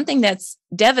 that's something that's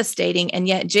devastating. And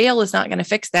yet jail is not going to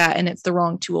fix that. And it's the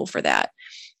wrong tool for that.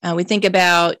 We think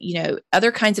about,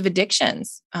 other kinds of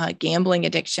addictions, gambling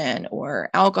addiction or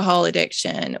alcohol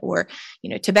addiction or,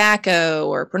 tobacco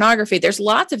or pornography. There's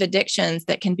lots of addictions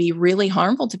that can be really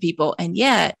harmful to people. And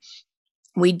yet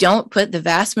we don't put the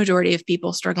vast majority of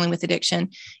people struggling with addiction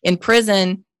in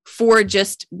prison for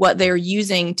just what they're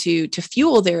using to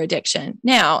fuel their addiction.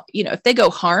 Now, if they go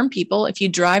harm people, if you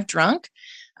drive drunk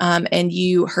and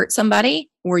you hurt somebody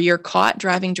or you're caught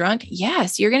driving drunk,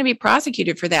 yes, you're going to be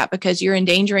prosecuted for that because you're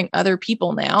endangering other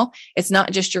people now. It's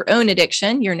not just your own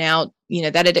addiction. You're now,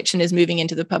 that addiction is moving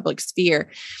into the public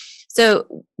sphere.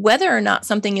 So whether or not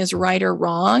something is right or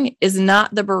wrong is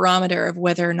not the barometer of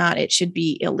whether or not it should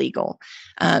be illegal.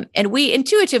 And we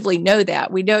intuitively know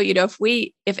that. We know,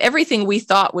 if everything we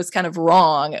thought was kind of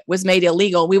wrong was made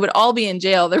illegal, we would all be in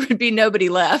jail. There would be nobody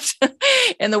left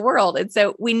in the world. And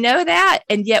so we know that.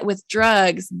 And yet with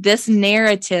drugs, this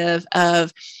narrative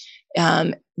of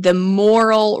the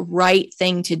moral right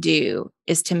thing to do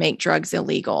is to make drugs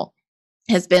illegal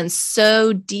has been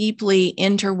so deeply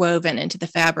interwoven into the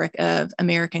fabric of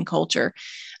American culture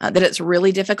that it's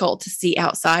really difficult to see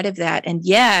outside of that. And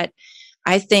yet,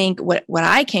 I think what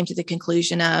I came to the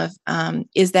conclusion of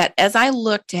is that as I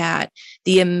looked at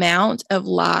the amount of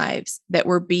lives that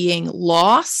were being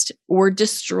lost or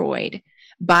destroyed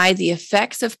by the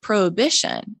effects of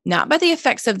prohibition, not by the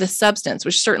effects of the substance,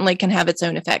 which certainly can have its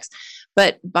own effects,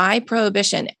 but by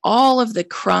prohibition, all of the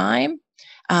crime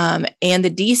and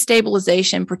the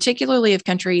destabilization, particularly of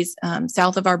countries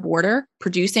south of our border,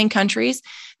 producing countries,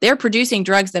 they're producing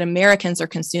drugs that Americans are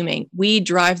consuming. We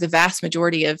drive the vast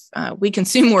majority of, we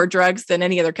consume more drugs than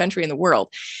any other country in the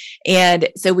world. And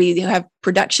so we have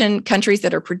production countries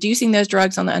that are producing those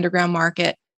drugs on the underground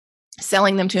market,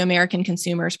 selling them to American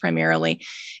consumers primarily.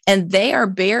 And they are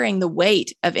bearing the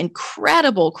weight of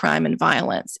incredible crime and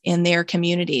violence in their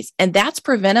communities. And that's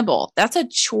preventable. That's a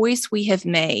choice we have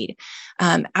made.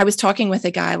 I was talking with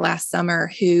a guy last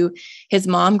summer who his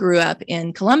mom grew up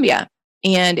in Colombia.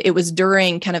 And it was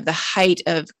during kind of the height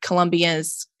of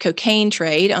Colombia's cocaine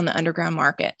trade on the underground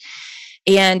market.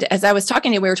 And as I was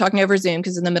talking to him, we were talking over Zoom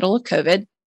because in the middle of COVID.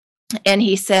 And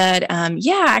he said,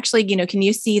 yeah, actually, can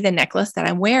you see the necklace that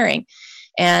I'm wearing?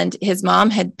 And his mom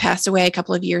had passed away a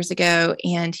couple of years ago,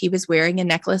 and he was wearing a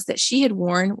necklace that she had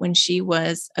worn when she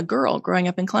was a girl growing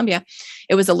up in Colombia.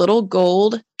 It was a little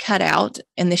gold cutout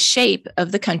in the shape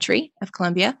of the country of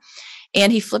Colombia.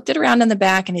 And he flipped it around on the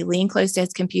back and he leaned close to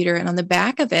his computer. And on the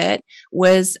back of it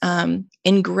was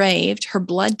engraved her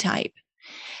blood type.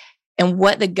 And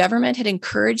what the government had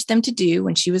encouraged them to do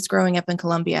when she was growing up in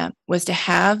Colombia was to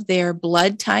have their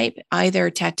blood type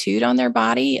either tattooed on their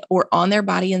body or on their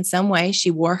body in some way. She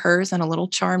wore hers on a little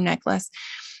charm necklace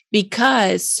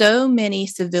because so many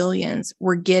civilians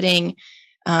were getting,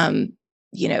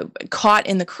 caught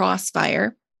in the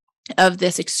crossfire of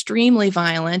this extremely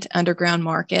violent underground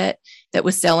market that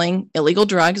was selling illegal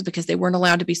drugs because they weren't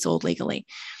allowed to be sold legally.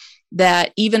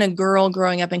 That even a girl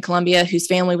growing up in Colombia whose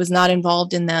family was not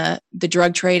involved in the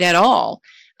drug trade at all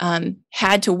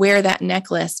had to wear that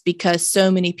necklace because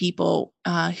so many people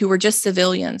who were just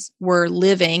civilians were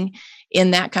living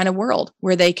in that kind of world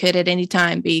where they could at any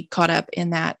time be caught up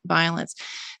in that violence.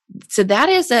 So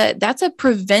that's a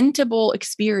preventable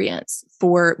experience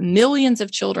for millions of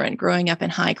children growing up in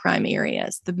high crime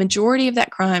areas. The majority of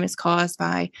that crime is caused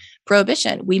by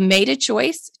prohibition. We made a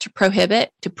choice to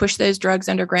prohibit, to push those drugs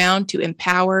underground, to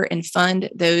empower and fund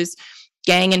those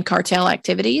gang and cartel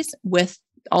activities with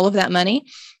all of that money.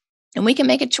 And we can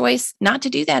make a choice not to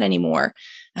do that anymore.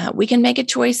 We can make a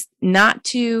choice not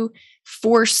to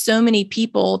force so many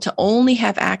people to only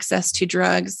have access to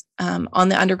drugs on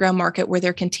the underground market where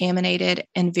they're contaminated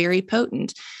and very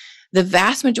potent. The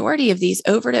vast majority of these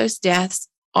overdose deaths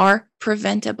are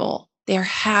preventable. They're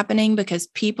happening because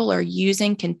people are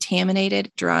using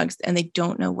contaminated drugs and they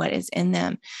don't know what is in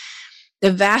them.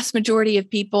 The vast majority of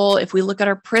people, if we look at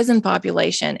our prison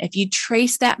population, if you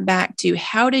trace that back to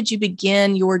how did you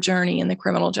begin your journey in the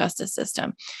criminal justice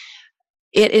system,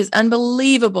 it is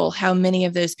unbelievable how many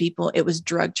of those people, it was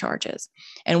drug charges.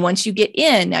 And once you get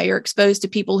in, now you're exposed to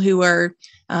people who are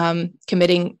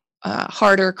committing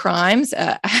harder crimes.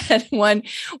 I had one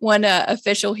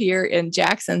official here in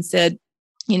Jackson said,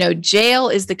 jail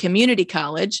is the community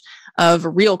college of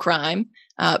real crime.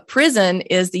 Prison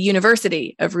is the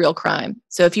university of real crime.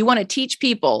 So if you want to teach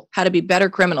people how to be better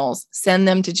criminals, send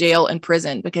them to jail and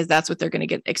prison because that's what they're going to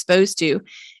get exposed to.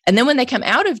 And then when they come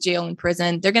out of jail and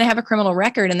prison, they're going to have a criminal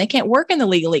record and they can't work in the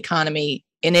legal economy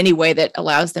in any way that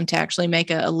allows them to actually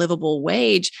make a livable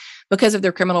wage because of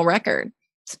their criminal record.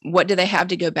 What do they have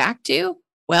to go back to?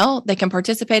 Well, they can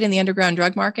participate in the underground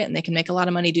drug market and they can make a lot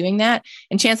of money doing that.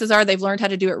 And chances are they've learned how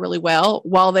to do it really well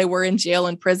while they were in jail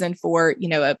and prison for, a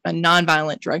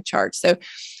nonviolent drug charge. So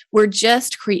we're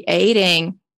just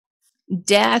creating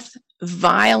death,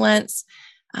 violence,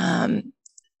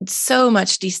 so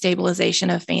much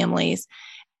destabilization of families.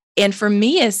 And for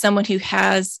me, as someone who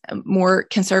has more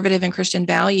conservative and Christian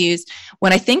values,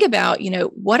 when I think about,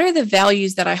 what are the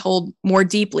values that I hold more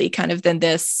deeply kind of than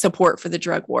this support for the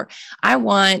drug war? I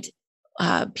want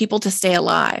people to stay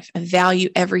alive. I value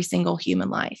every single human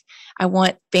life. I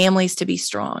want families to be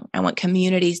strong. I want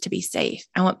communities to be safe.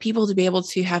 I want people to be able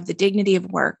to have the dignity of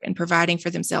work and providing for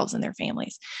themselves and their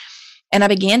families. And I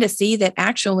began to see that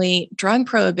actually drug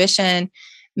prohibition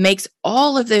makes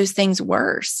all of those things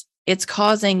worse. It's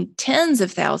causing tens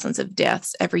of thousands of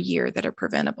deaths every year that are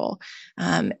preventable,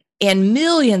 and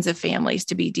millions of families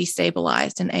to be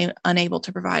destabilized and unable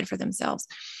to provide for themselves.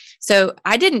 So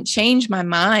I didn't change my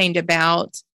mind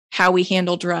about how we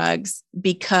handle drugs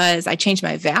because I changed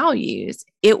my values.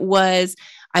 It was,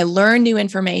 I learned new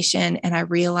information and I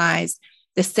realized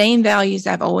the same values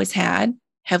I've always had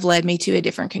have led me to a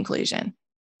different conclusion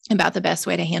about the best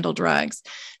way to handle drugs.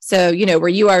 So, where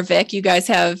you are, Vic, you guys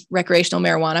have recreational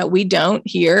marijuana. We don't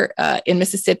here in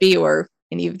Mississippi or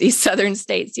any of these southern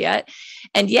states yet.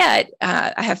 And yet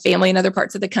I have family in other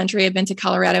parts of the country. I've been to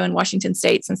Colorado and Washington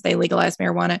State since they legalized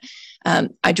marijuana.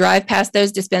 I drive past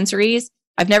those dispensaries.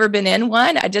 I've never been in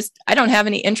one. I don't have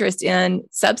any interest in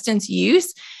substance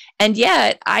use. And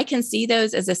yet I can see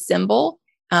those as a symbol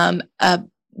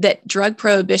that drug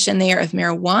prohibition there of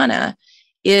marijuana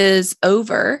is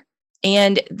over.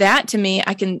 And that to me,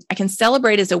 I can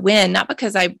celebrate as a win, not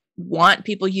because I want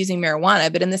people using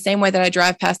marijuana, but in the same way that I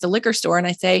drive past a liquor store and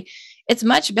I say, it's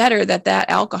much better that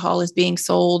alcohol is being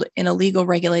sold in a legal,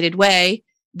 regulated way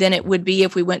than it would be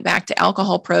if we went back to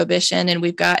alcohol prohibition and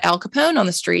we've got Al Capone on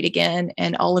the street again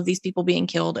and all of these people being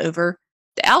killed over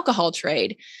the alcohol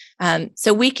trade.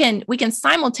 So we can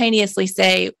simultaneously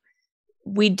say,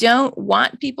 we don't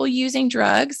want people using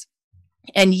drugs,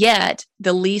 and yet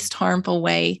the least harmful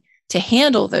way to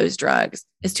handle those drugs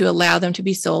is to allow them to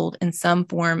be sold in some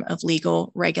form of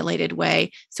legal, regulated way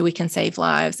so we can save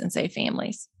lives and save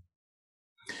families.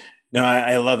 No,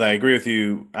 I love that. I agree with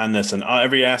you on this and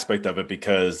every aspect of it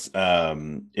because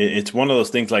it's one of those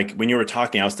things like when you were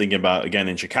talking, I was thinking about, again,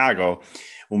 in Chicago,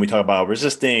 when we talk about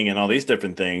resisting and all these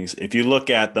different things, if you look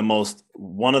at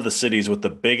one of the cities with the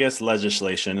biggest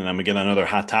legislation, and I'm going to get another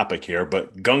hot topic here,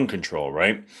 but gun control,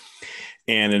 right?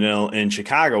 And in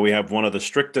Chicago, we have one of the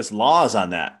strictest laws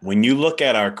on that. When you look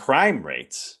at our crime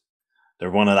rates, they're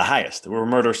one of the highest. We're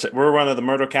one of the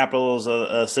murder capitals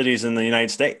of cities in the United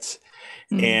States.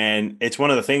 Mm-hmm. And it's one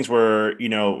of the things where,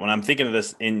 when I'm thinking of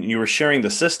this and you were sharing the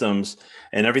systems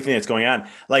and everything that's going on,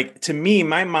 like to me,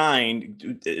 my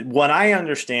mind, what I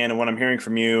understand and what I'm hearing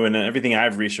from you and everything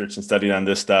I've researched and studied on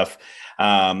this stuff,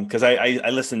 because I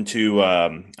listened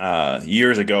to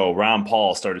years ago, Ron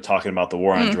Paul started talking about the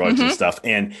war on drugs and stuff.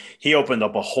 And he opened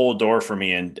up a whole door for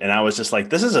me. And I was just like,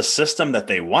 this is a system that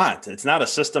they want. It's not a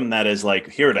system that is like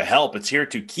here to help. It's here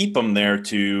to keep them there,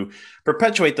 to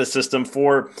perpetuate the system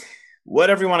for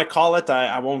whatever you want to call it.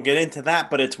 I won't get into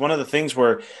that, but it's one of the things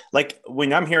where, like,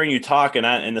 when I'm hearing you talk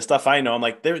and the stuff I know, I'm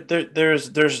like,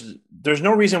 there's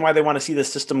no reason why they want to see the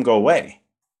system go away.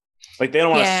 Like they don't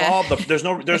want to solve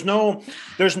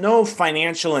there's no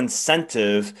financial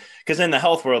incentive, because in the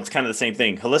health world, it's kind of the same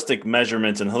thing. Holistic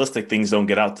measurements and holistic things don't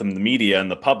get out to the media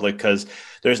and the public because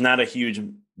there's not a huge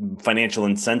financial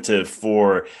incentive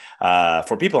for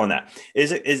people on that.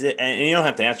 Is it, and you don't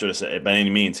have to answer this by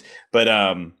any means,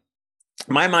 but,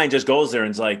 my mind just goes there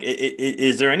and it's like,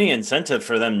 is there any incentive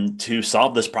for them to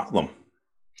solve this problem?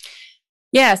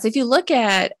 Yes. If you look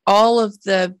at all of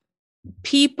the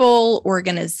people,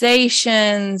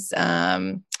 organizations,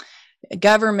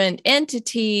 government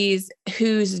entities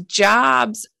whose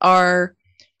jobs are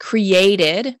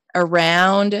created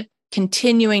around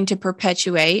continuing to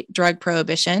perpetuate drug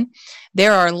prohibition,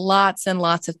 there are lots and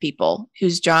lots of people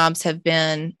whose jobs have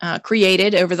been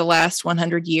created over the last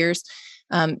 100 years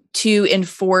to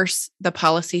enforce the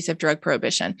policies of drug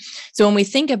prohibition. So when we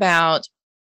think about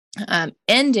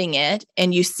ending it,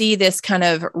 and you see this kind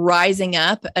of rising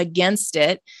up against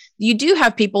it, you do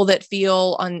have people that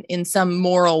feel in some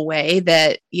moral way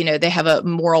that, they have a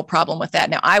moral problem with that.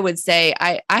 Now, I would say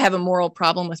I have a moral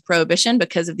problem with prohibition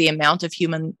because of the amount of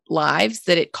human lives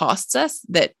that it costs us,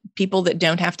 that people that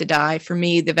don't have to die. For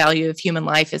me, the value of human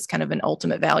life is kind of an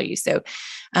ultimate value. So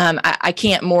I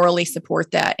can't morally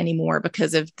support that anymore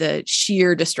because of the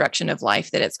sheer destruction of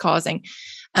life that it's causing.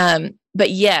 but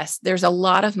yes, there's a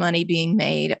lot of money being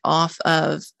made off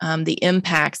of the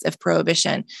impacts of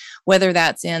prohibition, whether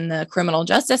that's in the criminal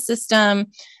justice system,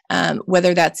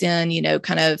 whether that's in,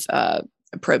 kind of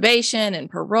probation and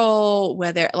parole,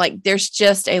 whether there's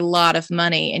just a lot of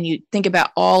money. And you think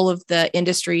about all of the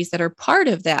industries that are part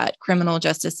of that criminal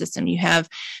justice system. You have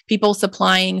people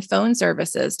supplying phone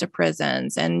services to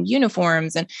prisons and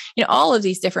uniforms and, all of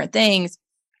these different things.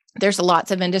 There's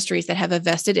lots of industries that have a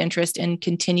vested interest in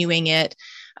continuing it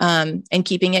and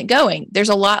keeping it going. There's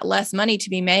a lot less money to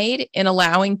be made in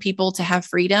allowing people to have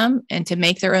freedom and to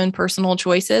make their own personal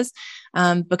choices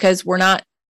because we're not,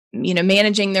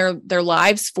 managing their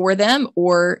lives for them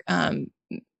or and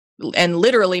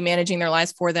literally managing their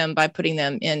lives for them by putting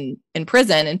them in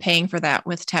prison and paying for that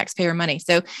with taxpayer money.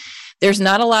 So there's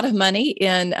not a lot of money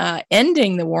in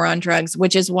ending the war on drugs,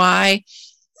 which is why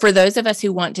for those of us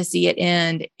who want to see it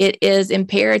end, it is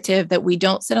imperative that we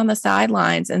don't sit on the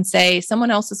sidelines and say, someone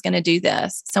else is going to do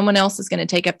this. Someone else is going to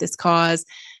take up this cause.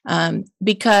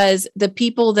 Because the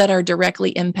people that are directly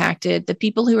impacted, the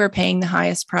people who are paying the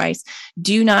highest price,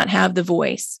 do not have the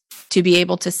voice to be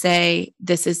able to say,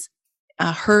 this is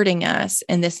hurting us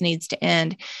and this needs to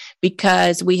end,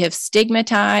 because we have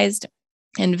stigmatized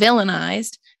and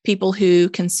villainized people who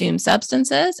consume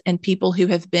substances and people who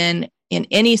have been in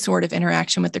any sort of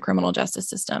interaction with the criminal justice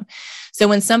system. So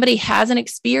when somebody has an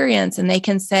experience and they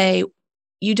can say,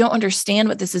 you don't understand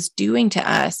what this is doing to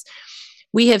us,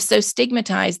 we have so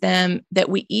stigmatized them that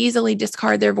we easily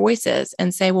discard their voices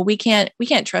and say, well, we can't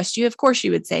trust you. Of course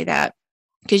you would say that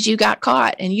because you got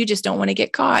caught and you just don't want to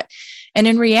get caught. And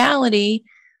in reality,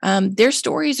 their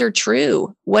stories are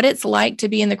true. What it's like to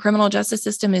be in the criminal justice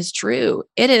system is true.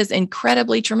 It is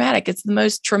incredibly traumatic. It's the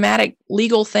most traumatic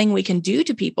legal thing we can do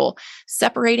to people,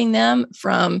 separating them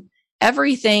from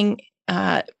everything,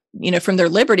 from their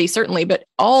liberty, certainly, but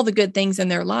all the good things in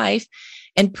their life,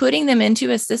 and putting them into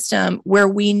a system where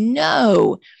we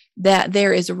know that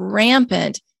there is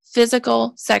rampant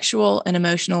physical, sexual, and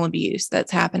emotional abuse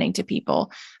that's happening to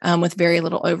people with very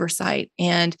little oversight.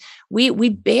 And we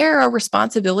bear a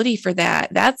responsibility for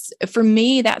that. For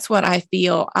me, that's what I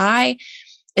feel.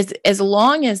 As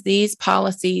long as these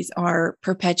policies are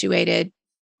perpetuated,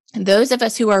 those of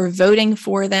us who are voting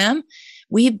for them,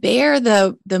 we bear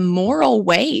the moral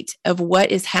weight of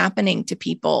what is happening to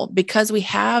people because we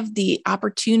have the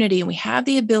opportunity and we have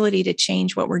the ability to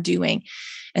change what we're doing.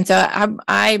 And so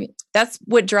I that's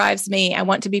what drives me. I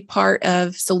want to be part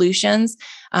of solutions.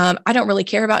 I don't really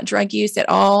care about drug use at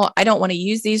all. I don't want to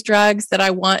use these drugs that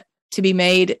I want to be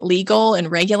made legal and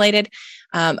regulated.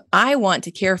 I want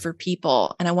to care for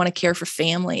people and I want to care for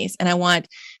families and I want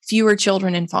fewer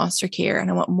children in foster care. And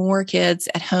I want more kids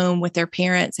at home with their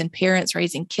parents and parents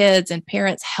raising kids and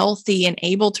parents healthy and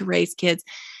able to raise kids.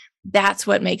 That's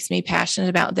what makes me passionate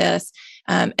about this.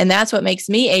 And that's what makes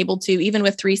me able to, even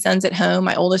with 3 sons at home,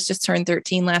 my oldest just turned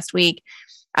 13 last week.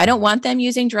 I don't want them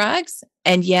using drugs.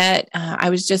 And yet I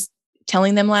was just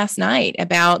telling them last night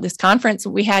about this conference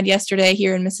we had yesterday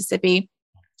here in Mississippi.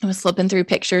 I was flipping through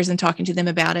pictures and talking to them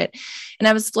about it. And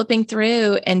I was flipping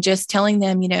through and just telling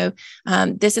them,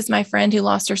 this is my friend who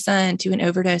lost her son to an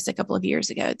overdose a couple of years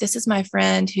ago. This is my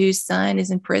friend whose son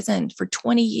is in prison for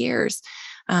 20 years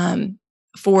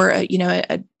for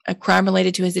a crime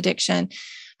related to his addiction.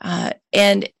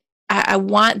 And I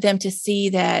want them to see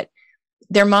that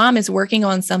their mom is working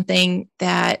on something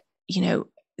that,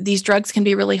 these drugs can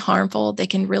be really harmful. They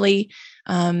can really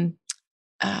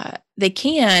they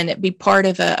can be part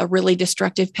of a really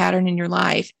destructive pattern in your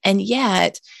life. And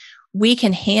yet we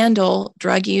can handle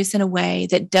drug use in a way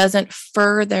that doesn't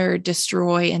further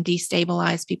destroy and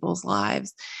destabilize people's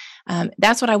lives.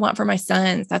 That's what I want for my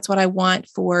sons. That's what I want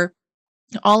for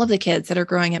all of the kids that are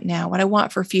growing up now, what I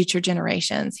want for future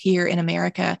generations here in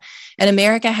America. And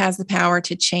America has the power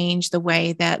to change the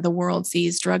way that the world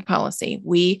sees drug policy.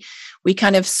 We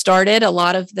kind of started a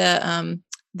lot of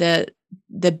the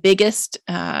biggest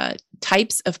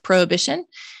types of prohibition,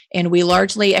 and we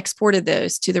largely exported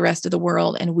those to the rest of the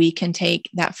world. And we can take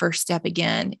that first step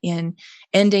again in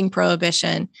ending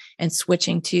prohibition and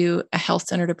switching to a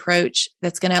health-centered approach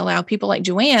that's going to allow people like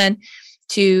Joanne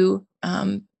to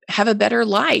have a better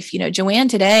life. Joanne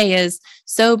today is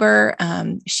sober.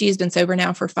 She's been sober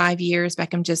now for 5 years.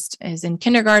 Beckham just is in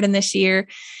kindergarten this year,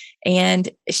 and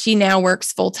she now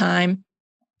works full-time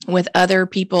with other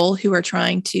people who are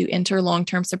trying to enter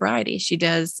long-term sobriety. She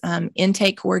does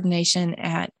intake coordination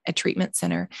at a treatment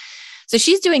center. So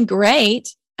she's doing great.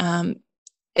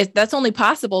 That's only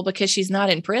possible because she's not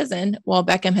in prison while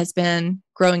Beckham has been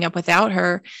growing up without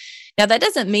her. Now, that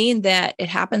doesn't mean that it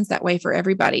happens that way for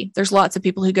everybody. There's lots of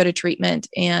people who go to treatment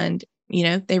and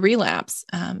they relapse.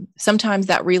 Sometimes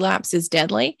that relapse is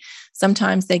deadly.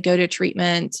 Sometimes they go to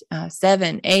treatment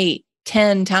 7, 8,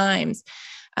 10 times.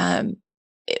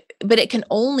 But it can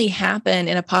only happen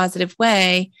in a positive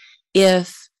way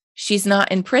if she's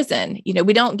not in prison.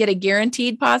 We don't get a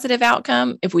guaranteed positive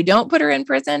outcome if we don't put her in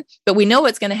prison, but we know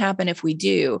what's going to happen if we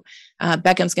do.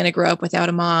 Beckham's going to grow up without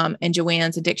a mom, and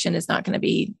Joanne's addiction is not going to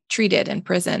be treated in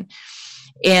prison.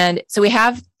 And so we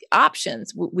have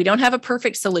options. We don't have a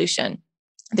perfect solution.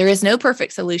 There is no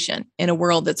perfect solution in a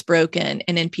world that's broken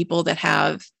and in people that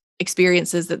have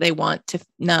experiences that they want to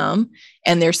numb,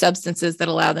 and there's substances that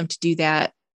allow them to do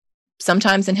that,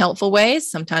 sometimes in helpful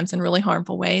ways, sometimes in really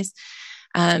harmful ways.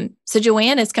 So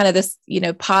Joanne is kind of this,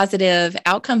 positive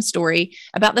outcome story.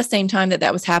 About the same time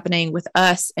that was happening with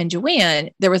us and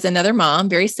Joanne, there was another mom,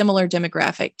 very similar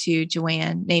demographic to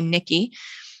Joanne, named Nikki,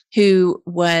 who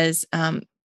was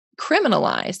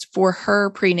criminalized for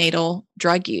her prenatal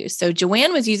drug use. So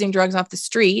Joanne was using drugs off the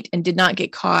street and did not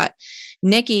get caught.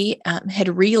 Nikki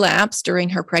had relapsed during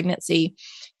her pregnancy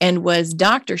and was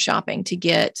doctor shopping to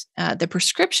get the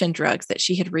prescription drugs that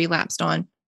she had relapsed on.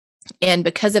 And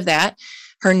because of that,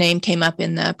 her name came up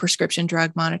in the prescription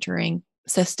drug monitoring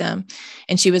system,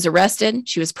 and she was arrested.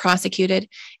 She was prosecuted,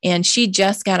 and she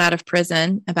just got out of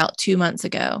prison about 2 months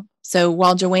ago. So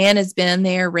while Joanne has been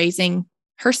there raising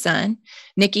her son,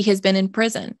 Nikki has been in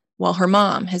prison while her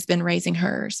mom has been raising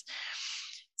hers.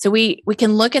 So we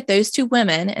can look at those two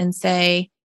women and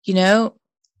say,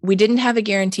 we didn't have a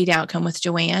guaranteed outcome with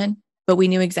Joanne, but we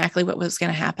knew exactly what was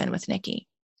going to happen with Nikki.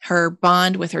 Her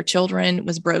bond with her children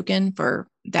was broken for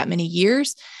that many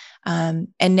years. And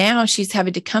now she's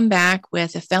having to come back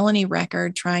with a felony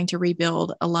record, trying to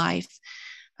rebuild a life.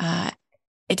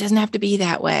 It doesn't have to be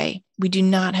that way. We do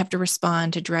not have to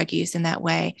respond to drug use in that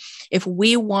way. If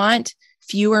we want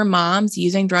fewer moms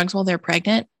using drugs while they're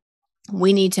pregnant,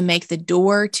 we need to make the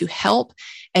door to help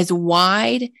as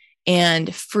wide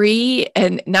and free,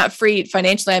 and not free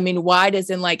financially. I mean, wide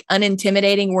as in like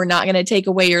unintimidating. We're not going to take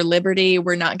away your liberty.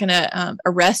 We're not going to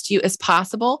arrest you as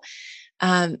possible.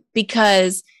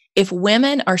 Because if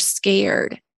women are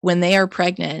scared when they are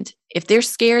pregnant, if they're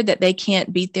scared that they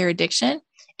can't beat their addiction,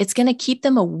 it's going to keep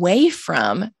them away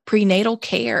from prenatal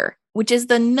care, which is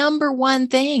the number one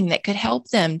thing that could help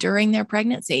them during their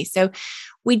pregnancy. So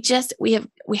we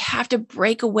have to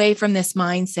break away from this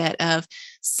mindset of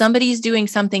somebody's doing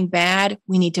something bad,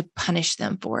 we need to punish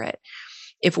them for it.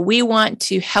 If we want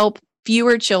to help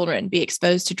fewer children be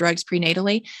exposed to drugs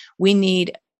prenatally, we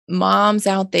need moms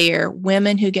out there,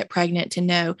 women who get pregnant, to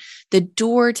know the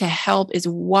door to help is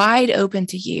wide open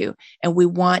to you. And we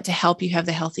want to help you have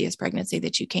the healthiest pregnancy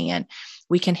that you can.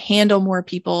 We can handle more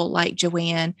people like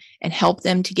Joanne and help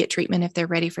them to get treatment if they're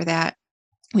ready for that.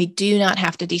 We do not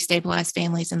have to destabilize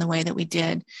families in the way that we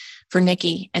did for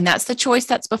Nikki. And that's the choice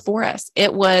that's before us.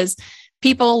 It was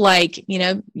people like,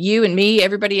 you and me,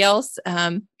 everybody else,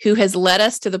 who has led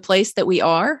us to the place that we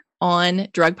are on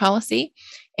drug policy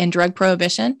and drug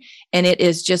prohibition. And it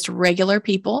is just regular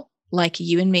people like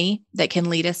you and me that can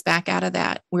lead us back out of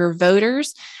that. We're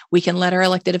voters. We can let our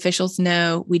elected officials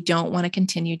know we don't want to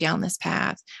continue down this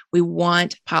path. We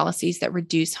want policies that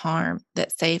reduce harm,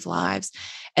 that save lives.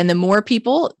 And the more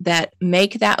people that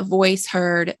make that voice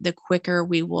heard, the quicker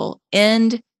we will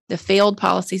end the failed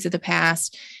policies of the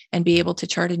past and be able to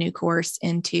chart a new course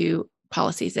into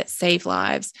policies that save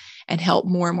lives and help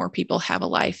more and more people have a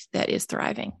life that is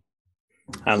thriving.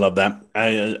 I love that.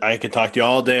 I could talk to you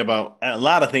all day about a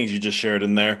lot of things you just shared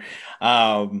in there.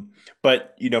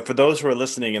 But, for those who are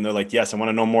listening and they're like, yes, I want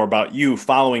to know more about you,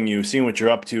 following you, seeing what you're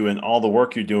up to and all the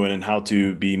work you're doing and how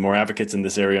to be more advocates in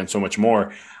this area and so much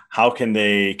more, how can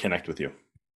they connect with you?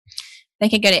 They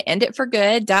can go to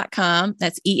enditforgood.com.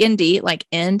 That's END, like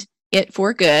end it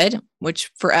for good,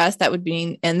 which for us, that would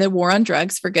mean end the war on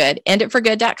drugs for good.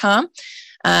 Enditforgood.com.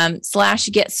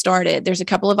 /get started. There's a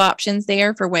couple of options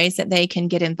there for ways that they can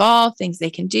get involved, things they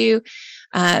can do.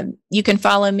 You can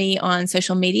follow me on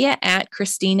social media at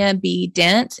Christina B.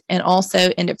 Dent, and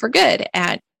also End It For Good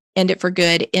at End It For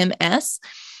Good MS.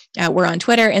 We're on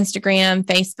Twitter, Instagram,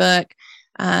 Facebook.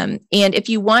 And if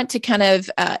you want to kind of,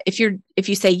 if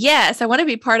you say, yes, I want to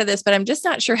be part of this, but I'm just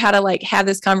not sure how to have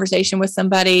this conversation with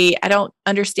somebody, I don't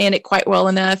understand it quite well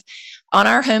enough. On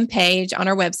our homepage, on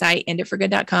our website,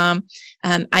 enditforgood.com,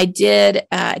 I did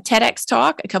a TEDx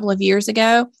talk a couple of years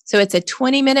ago. So it's a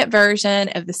 20-minute version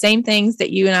of the same things that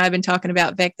you and I have been talking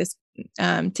about, Vic,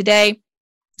 today.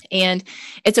 And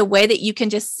it's a way that you can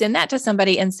just send that to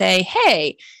somebody and say,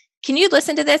 hey, can you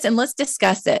listen to this and let's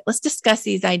discuss it? Let's discuss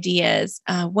these ideas.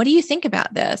 What do you think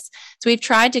about this? So we've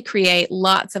tried to create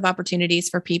lots of opportunities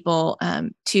for people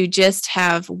to just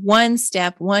have one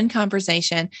step, one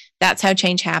conversation. That's how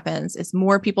change happens. As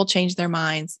more people change their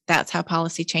minds, that's how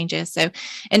policy changes. So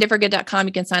enditforgood.com,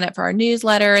 you can sign up for our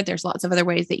newsletter. There's lots of other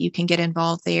ways that you can get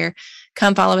involved there.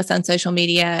 Come follow us on social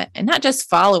media, and not just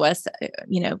follow us,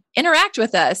 interact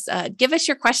with us. Give us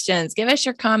your questions, give us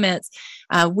your comments.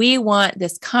 We want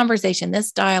this conversation,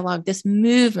 this dialogue, this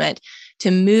movement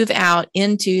to move out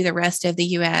into the rest of the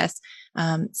U.S.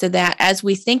 So that as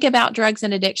we think about drugs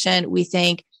and addiction, we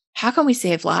think, how can we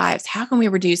save lives? How can we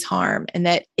reduce harm? And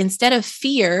that instead of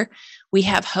fear, we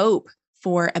have hope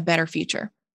for a better future.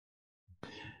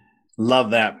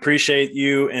 Love that. Appreciate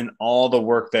you and all the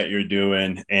work that you're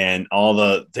doing and all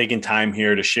the taking time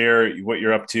here to share what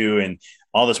you're up to and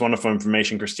all this wonderful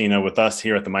information, Christina, with us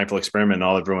here at the Mindful Experiment and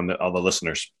all the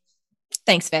listeners.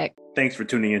 Thanks, Vic. Thanks for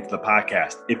tuning into the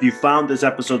podcast. If you found this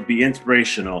episode to be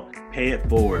inspirational, pay it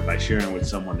forward by sharing with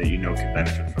someone that you know can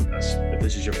benefit from this. If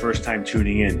this is your first time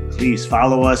tuning in, please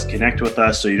follow us, connect with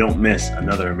us so you don't miss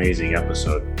another amazing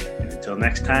episode. And until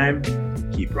next time,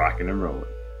 keep rocking and rolling.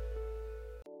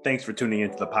 Thanks for tuning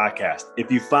into the podcast.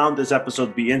 If you found this episode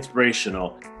to be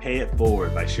inspirational, pay it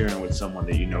forward by sharing with someone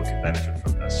that you know can benefit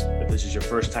from this. If this is your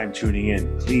first time tuning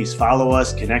in, please follow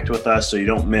us, connect with us so you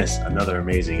don't miss another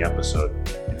amazing episode.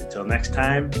 And until next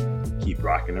time, keep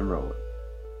rocking and rolling.